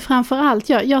 Men vad du framförallt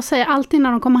gör, jag säger alltid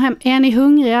när de kommer hem, är ni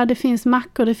hungriga? Det finns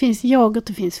mackor, det finns yoghurt,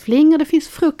 det finns flingor, det finns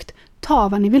frukt. Ta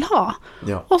vad ni vill ha.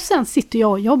 Ja. Och sen sitter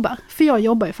jag och jobbar, för jag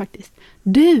jobbar ju faktiskt.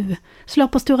 Du slår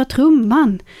på stora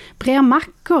trumman, brer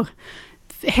mackor,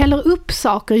 häller upp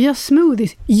saker, gör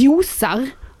smoothies, juicar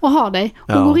och har dig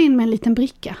och går in med en liten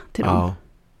bricka till dem.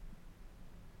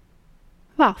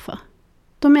 Varför?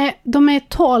 De är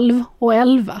 12 och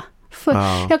 11.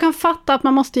 Jag kan fatta att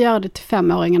man måste göra det till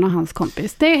 5-åringen och hans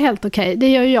kompis. Det är helt okej, det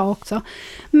gör jag också.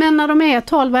 Men när de är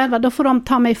 12 och 11, då får de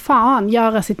ta mig fan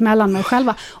göra sitt mellanmål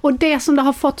själva. Och det som det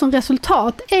har fått som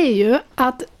resultat är ju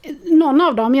att någon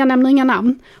av dem, jag nämner inga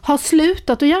namn, har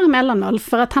slutat att göra mellanmål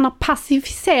för att han har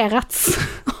passiviserats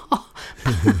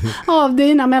av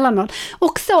dina mellanmål.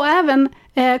 Och så även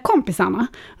kompisarna.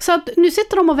 Så att nu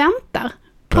sitter de och väntar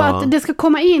på att det ska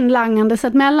komma in langandes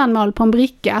ett mellanmål på en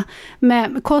bricka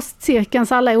med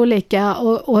kostcirkelns alla olika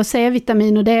och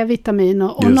C-vitamin och D-vitamin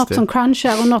och något som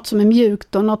crunchar och något som är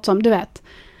mjukt och något som du vet.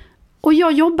 Och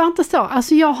jag jobbar inte så.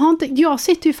 Alltså jag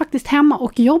sitter ju faktiskt hemma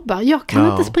och jobbar. Jag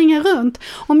kan inte springa runt.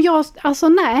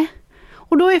 Nej.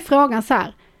 Och då är frågan så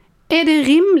här. Är det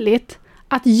rimligt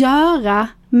att göra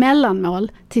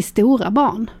mellanmål till stora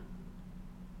barn?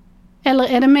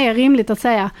 Eller är det mer rimligt att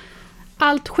säga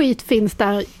allt skit finns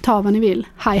där, ta vad ni vill.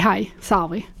 Hej,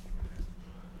 sorry.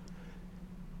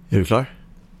 Är du klar?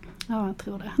 Ja, jag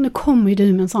tror det. Nu kommer ju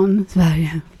du med en sån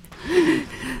Sverige.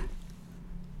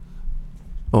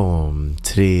 Om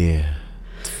 3,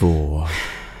 2,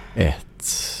 1.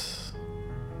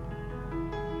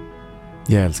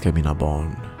 Jag älskar mina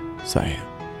barn, Sverige.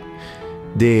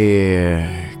 Det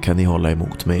kan ni hålla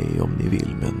emot mig om ni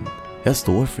vill, men jag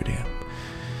står för det.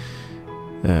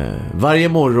 Varje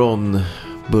morgon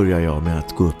börjar jag med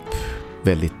att gå upp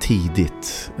väldigt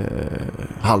tidigt,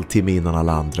 halvtimme innan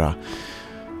alla andra.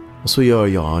 Och så gör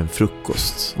jag en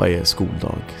frukost varje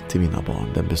skoldag till mina barn.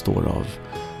 Den består av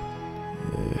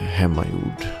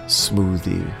hemmagjord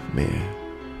smoothie med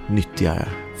nyttiga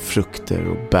frukter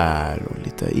och bär och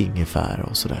lite ingefära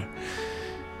och sådär.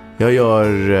 Jag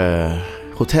gör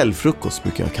hotellfrukost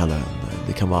brukar jag kalla den.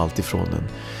 Det kan vara allt ifrån en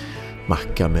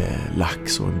macka med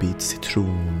lax och en bit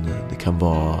citron. Det kan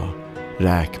vara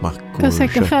räkmackor. Jag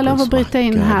får lov att bryta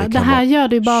in här. Det här gör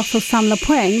du bara för att samla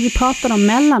poäng. Vi pratar om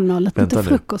mellanmålet, inte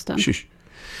frukosten.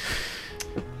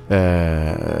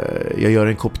 Jag gör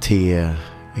en kopp te,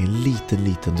 en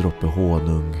liten droppe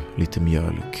honung, lite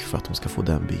mjölk för att de ska få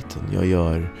den biten. Jag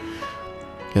gör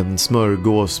en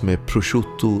smörgås med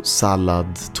prosciutto,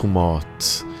 sallad,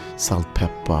 tomat,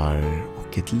 saltpeppar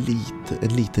och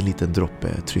en liten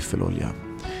droppe tryffelolja.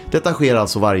 Detta sker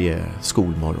alltså varje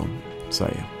skolmorgon i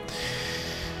Sverige.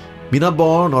 Mina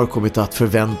barn har kommit att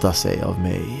förvänta sig av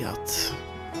mig att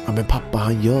men pappa,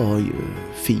 han gör ju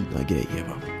fina grejer,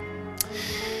 va?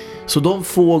 Så de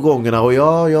få gångerna, och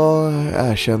jag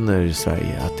erkänner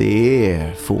Sverige att det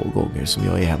är få gånger som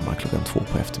jag är hemma 2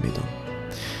 på eftermiddagen.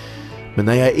 Men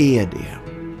när jag är det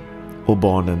och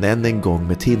barnen än en gång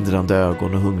med tindrande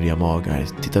ögon och hungriga magar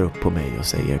tittar upp på mig och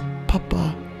säger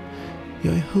pappa,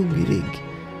 jag är hungrig,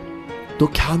 då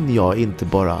kan jag inte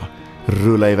bara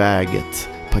rulla iväg ett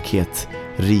paket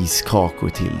riskakor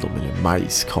till dem eller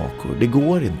majskakor. Det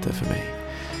går inte för mig.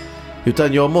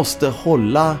 Utan jag måste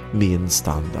hålla min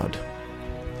standard.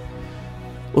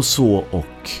 Och så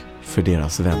och för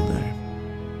deras vänner.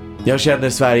 Jag känner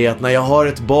Sverige att när jag har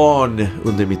ett barn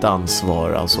under mitt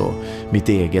ansvar, alltså mitt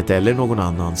eget eller någon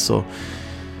annan, så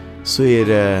är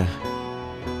det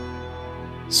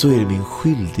min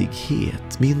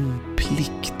skyldighet, min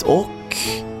plikt och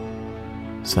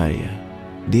Sverige,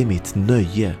 det är mitt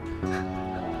nöje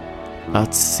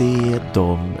att se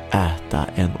dem äta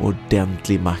en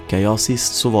ordentlig macka. Ja,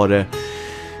 sist så var det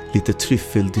lite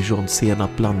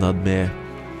tryffel-dijon-senap blandad med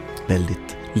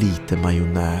väldigt lite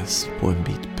majonnäs på en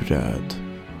bit bröd.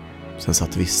 Sen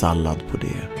satte vi sallad på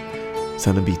det.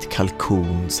 Sen en bit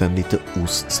kalkon, sen lite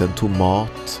ost, sen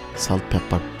tomat,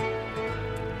 saltpeppar.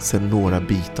 Sen några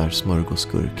bitar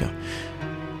smörgåsgurka.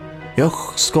 Jag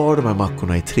skar de här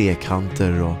mackorna i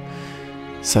trekanter och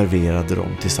serverade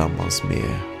dem tillsammans med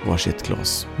varsitt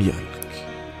glas mjölk.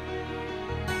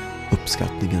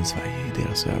 Uppskattningen Sverige i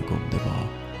deras ögon,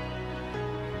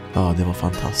 det var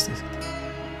fantastiskt.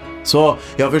 Så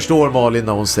jag förstår Malin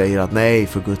när hon säger att nej,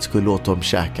 för Guds skull, låt dem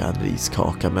käka en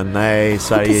riskaka. Men nej,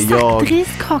 Sverige, jag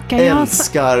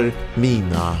älskar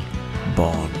mina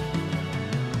barn.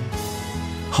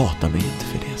 Hata mig inte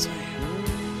för det, Sverige.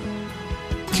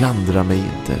 Klandra mig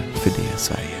inte för det,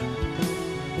 Sverige.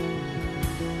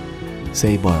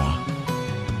 Säg bara,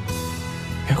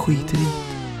 jag skiter i.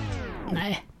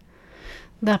 Nej,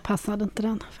 där passade inte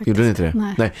den faktiskt. Gjorde den inte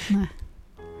det? Nej.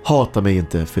 Hata mig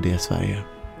inte för det, Sverige.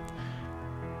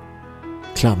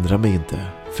 Klandra mig inte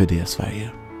för det, Sverige.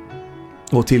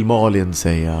 Och till Malin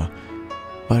säga,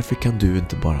 varför kan du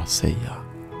inte bara säga,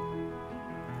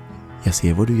 jag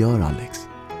ser vad du gör, Alex.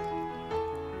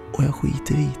 och jag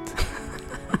skiter i det.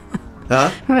 Ja?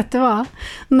 Vet du vad?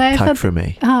 Nej, Tack för, för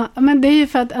mig. Ja, men det är ju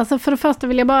för att, alltså för det första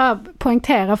vill jag bara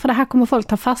poängtera, för det här kommer folk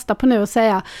ta fasta på nu och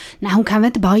säga, nej, hon kan väl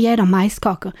inte bara ge dem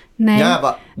majskakor. Nej,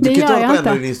 Ja, du kan inte hålla på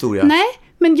ändå i din historia. Nej,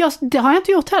 men det har jag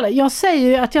inte gjort heller. Jag säger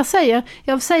ju att jag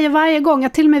säger varje gång,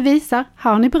 jag till och med visar,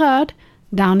 här har ni bröd,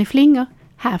 där har ni flingor,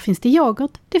 här finns det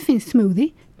yoghurt, det finns smoothie,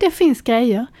 det finns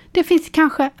grejer, det finns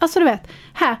kanske, alltså du vet,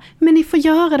 här, men ni får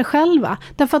göra det själva.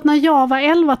 Därför att när jag var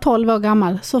 11-12 år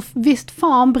gammal så visst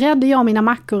fan bredde jag mina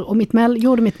mackor och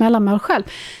gjorde mitt mellanmål själv.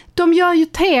 De gör ju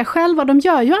te själva, de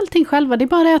gör ju allting själva, det är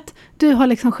bara det att du har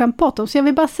liksom skämt bort dem. Så jag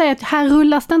vill bara säga att här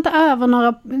rullas det inte över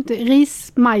några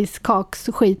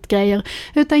rismajskaks-skitgrejer,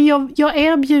 utan jag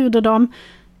erbjuder dem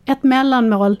ett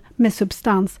mellanmål med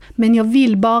substans, men jag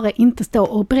vill bara inte stå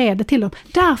och breda till dem.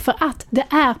 Därför att det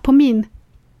är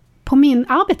på min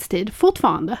arbetstid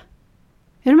fortfarande.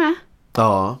 Är du med?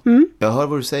 Ja, jag hör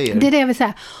vad du säger. Det är det jag vill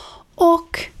säga.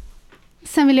 Och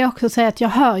sen vill jag också säga att jag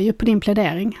hör ju på din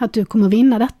plädering att du kommer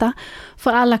vinna detta.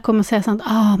 För alla kommer säga sånt,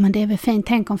 men det är väl fint,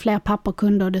 tänk om fler pappor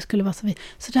kunde och det skulle vara så fint.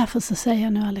 Så därför så säger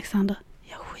jag nu, Alexander,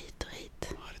 jag skiter i det.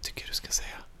 Ja, det tycker jag du ska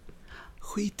säga.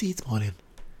 Skit i det, Malin.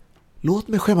 Låt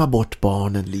mig skämma bort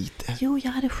barnen lite. Jo,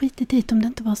 jag hade skitit dit om det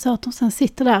inte var så att de sen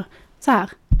sitter där så här.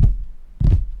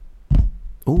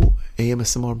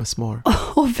 AMSMR med smar.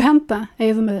 Och vänta.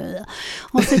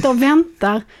 Och sitter och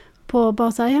väntar på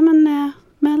bara så här, ja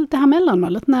men det här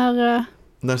mellanmålet, när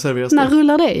serveras när det?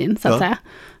 rullar det in så att säga.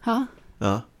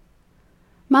 Ja.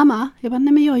 Mamma, jag bara,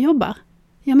 nej men jag jobbar.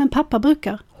 Ja men pappa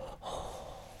brukar.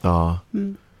 Ja.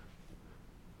 Men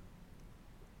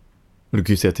du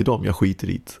kan ju säga till dem, jag skiter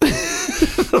i det.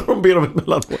 De ber om ett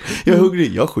mellanmål. Jag är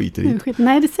hungrig, jag skiter i det.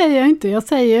 Nej, det säger jag inte. Jag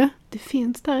säger, det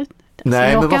finns där ute.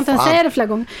 Nej, jag men orkar inte säga det flera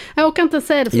gånger. Jag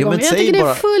tycker det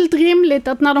är fullt rimligt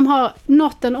att när de har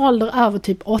nått en ålder över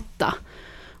typ 8,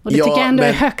 och det tycker jag ändå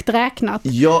är högt räknat,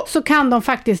 så kan de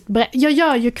faktiskt jag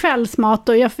gör ju kvällsmat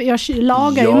och jag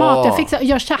lagar ju mat,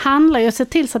 jag handlar, jag ser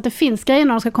till så att det finns grejer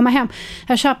när de ska komma hem.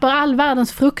 Jag köper all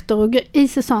världens frukter och i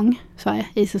säsong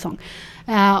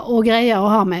och grejer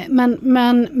att ha med.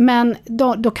 Men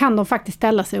då kan de faktiskt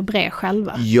ställa sig och bre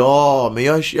själva. Ja, men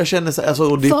jag känner så,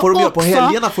 alltså, det får de göra på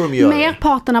helgerna, får de göra.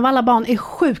 Merparten av alla barn är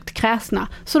sjukt kräsna.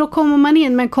 Så då kommer man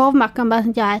in med en korvmacka och bara,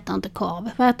 jag äter inte korv.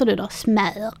 Vad äter du då?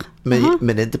 Smör.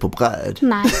 Men inte på bröd.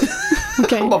 Nej.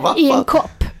 Okay. I en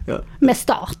kopp. Ja. Med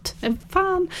start.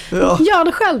 Fan. Ja. Gör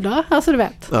det själv då, alltså du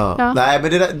vet. Ja. Nej,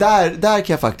 men det där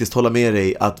kan jag faktiskt hålla med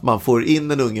dig, att man får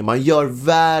in en unge, man gör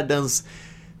världens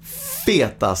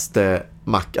fetaste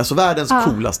macka, alltså världens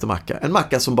coolaste macka. En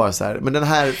macka som bara så här, men den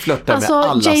här flörtar med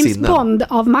alla James sinnen. Bond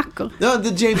av mackor. Ja,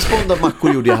 det James Bond av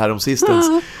mackor gjorde jag här om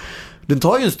sistens. Den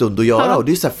tar ju en stund att göra, och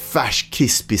det är så här färsk,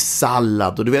 krispig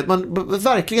sallad, och du vet, man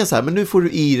verkligen så här, men nu får du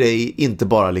i dig inte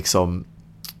bara liksom,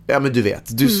 ja men du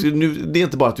vet, nu, det är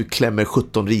inte bara att du klämmer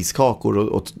 17 riskakor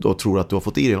och tror att du har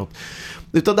fått i dig något,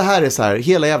 utan det här är så här,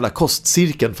 hela jävla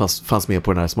kostcirkeln fanns med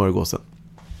på den här smörgåsen.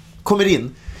 Kommer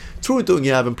in, tror inte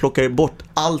unge även plockar bort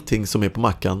allting som är på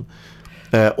mackan,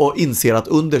 och inser att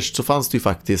underst så fanns det ju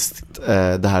faktiskt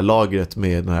det här lagret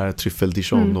med den här tryffel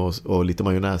dijon och lite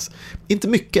majonnäs. Inte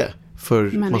mycket, för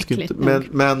men man ska inte,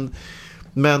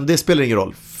 men det spelar ingen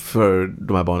roll för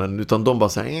de här barnen, utan de bara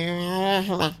så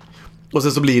här, och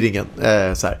sen så blir det ingen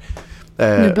så här.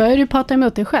 Nu börjar du prata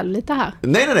emot dig själv lite här.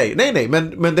 Nej,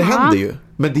 men det händer ju.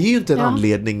 Men det är ju inte en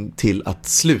anledning till att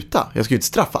sluta. Jag ska ju inte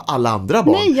straffa alla andra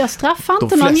barn. Nej, jag straffar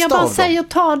inte någon. Jag bara säger,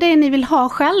 ta det ni vill ha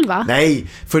själva. Nej,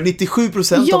 för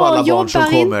 97% av alla barn som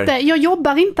kommer... Jag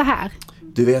jobbar inte här.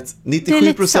 Du vet,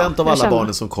 97% av alla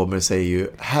barnen som kommer säger ju,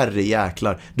 herre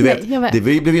jäklar. Du vet, det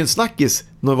blev ju en snackis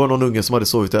när det var någon unge som hade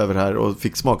sovit över här och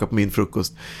fick smaka på min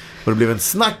frukost. Och det blev en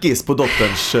snackis på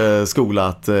dotterns skola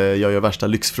att jag gör värsta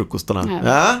lyxfrukostarna.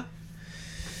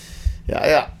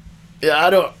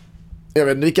 Ja då. Jag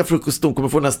vet inte vilka frukost de kommer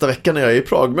få nästa vecka när jag är i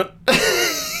Prag, men...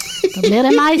 Då blir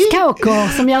det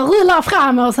majskakor som jag rullar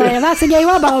fram och säger,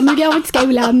 varsågoda barn, nu går vi till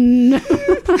skolan.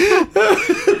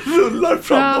 Rullar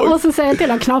fram och så säger jag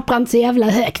till att knapra inte så jävla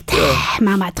högt.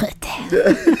 Mamma är trött.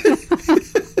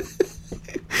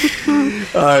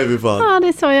 Nej, vi fan. Ja, det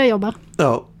är så jag jobbar.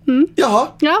 Ja. Jaha.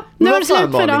 Ja, nu är det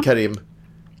slut för idag. Karim.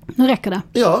 Nu räcker det.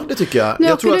 Ja, det tycker jag.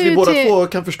 Jag tror att vi båda två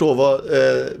kan förstå vad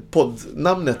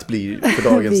poddnamnet blir för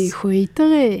dagens. Vi skiter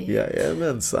i.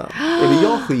 Jajamensan. Eller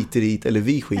jag skiter i, eller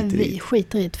vi skiter i. Vi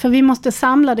skiter i. För vi måste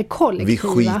samla det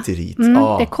kollektiva. Vi skiter i.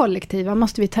 Det kollektiva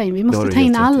måste vi ta in. Vi måste ta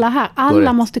in alla här.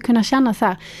 Alla måste kunna känna så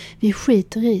här. Vi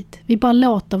skiter i. Vi bara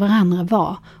låter varandra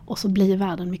vara. Och så blir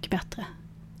världen mycket bättre.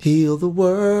 Heal the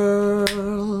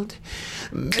world.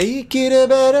 Make it a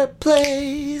better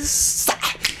place.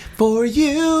 For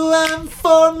you and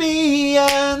for me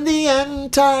and the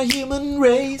entire human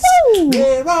race.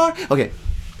 There are... Okej.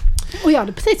 Och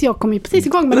jag kom ju precis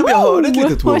igång med det. Jag hörde ett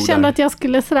litet ord och kände att jag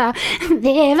skulle sådär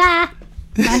veva.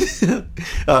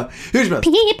 Ja, hur som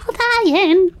helst.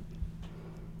 Pipotajen.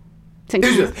 Ja.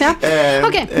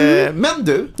 Men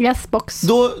du, yes, box.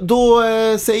 Då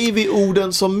säger vi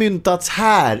orden som myntats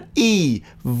här i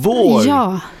vår...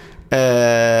 Ja.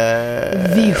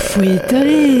 Vi skiter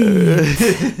i.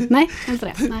 Nej, inte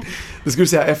det. Nej. Det skulle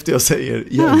säga efter jag säger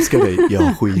jag älskar dig,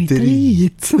 jag skiter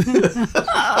i.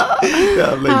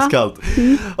 Jävla iskallt.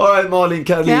 All right, Malin,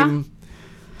 Caroline.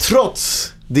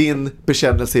 Trots din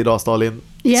bekännelse idag, Stalin,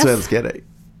 så älskar jag dig.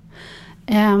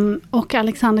 Och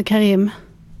Alexander Karim,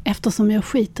 eftersom jag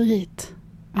skiter i,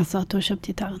 alltså att du har köpt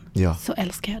gitarren, så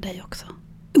älskar jag dig också.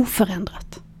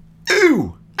 Oförändrat.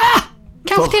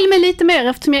 Kanske till och med lite mer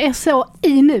eftersom jag är så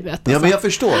i nuet. Alltså. Ja, men jag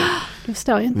förstår. Du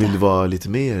förstår ju inte. Vill du vara lite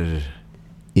mer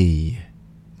i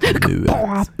nuet?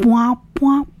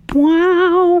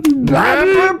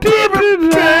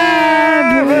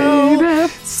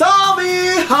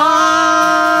 Sami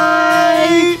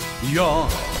high! Jag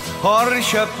har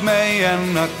köpt mig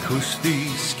en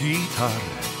akustisk gitarr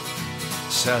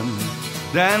sen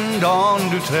den dagen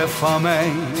du träffar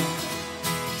mig.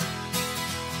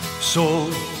 Så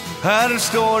här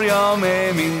står jag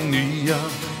med min nya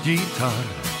gitarr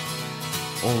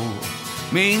och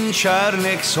min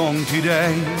kärlekssång till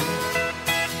dig.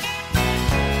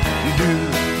 Du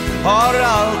har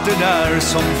allt det där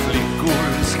som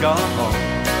flickor ska ha.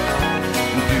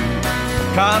 Du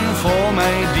kan få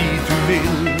mig dit du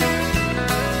vill.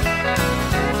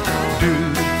 Du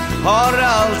har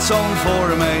allt som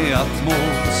får mig att må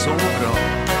så bra.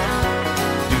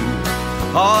 Du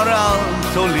har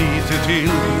allt och lite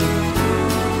till.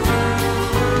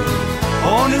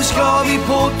 Och nu ska vi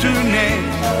på turné.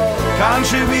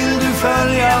 Kanske vill du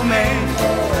följa med.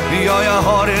 Ja, jag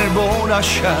har er båda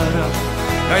kära.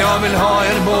 Ja, jag vill ha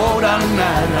er båda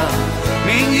nära.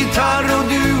 Min gitarr och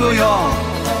du och jag.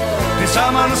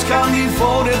 Tillsammans kan vi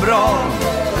få det bra.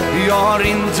 Jag har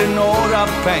inte några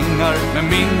pengar. Men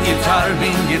min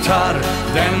gitarr,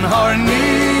 den har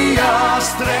nya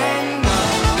strängar.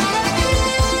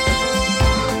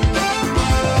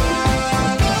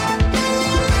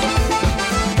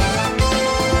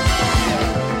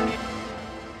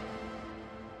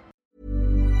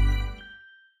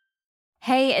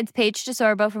 Hey, it's Paige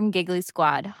DeSorbo from Giggly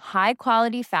Squad. High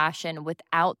quality fashion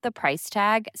without the price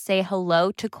tag. Say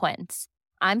hello to Quince.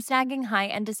 I'm snagging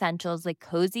high-end essentials like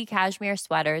cozy cashmere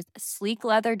sweaters, sleek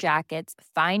leather jackets,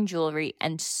 fine jewelry,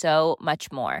 and so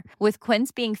much more. With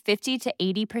Quince being 50 to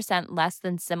 80% less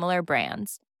than similar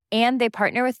brands. And they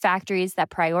partner with factories that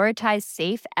prioritize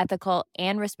safe, ethical,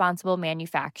 and responsible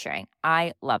manufacturing.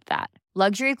 I love that.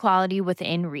 Luxury quality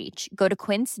within reach. Go to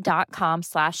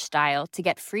quince.com/style to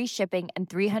get free shipping and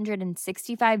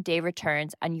 365-day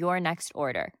returns on your next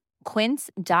order.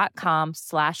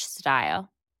 Quince.com/style.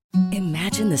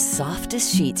 Imagine the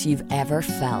softest sheets you've ever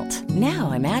felt.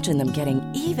 Now imagine them getting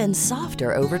even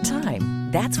softer over time.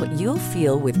 That's what you'll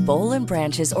feel with Boll &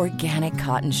 Branch's organic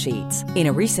cotton sheets. In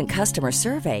a recent customer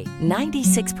survey,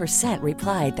 96%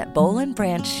 replied that Boll &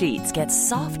 Branch sheets get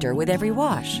softer with every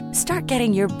wash. Start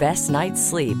getting your best night's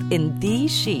sleep in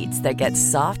these sheets that get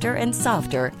softer and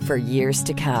softer for years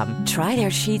to come. Try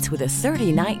their sheets with a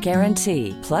 30-night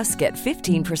guarantee. Plus, get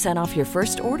 15% off your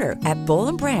first order at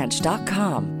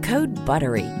bollandbranch.com. Code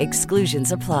BUTTERY.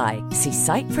 Exclusions apply. See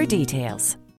site for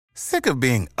details. Sick of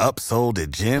being upsold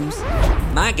at gyms?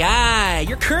 My guy,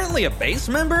 you're currently a base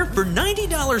member. For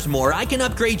 $90 more, I can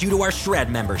upgrade you to our Shred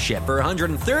membership. For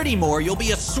 $130 more, you'll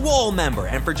be a Swole member.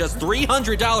 And for just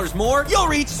 $300 more, you'll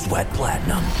reach Sweat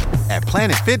Platinum. At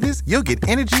Planet Fitness, you'll get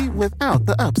energy without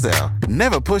the upsell.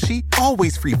 Never pushy,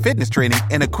 always free fitness training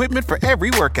and equipment for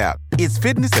every workout. It's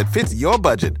fitness that fits your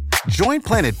budget. Join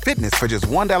Planet Fitness for just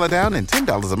 $1 down and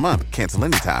 $10 a month. Cancel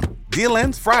anytime. Deal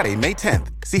ends Friday, May 10th.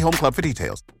 See Home Club for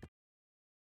details.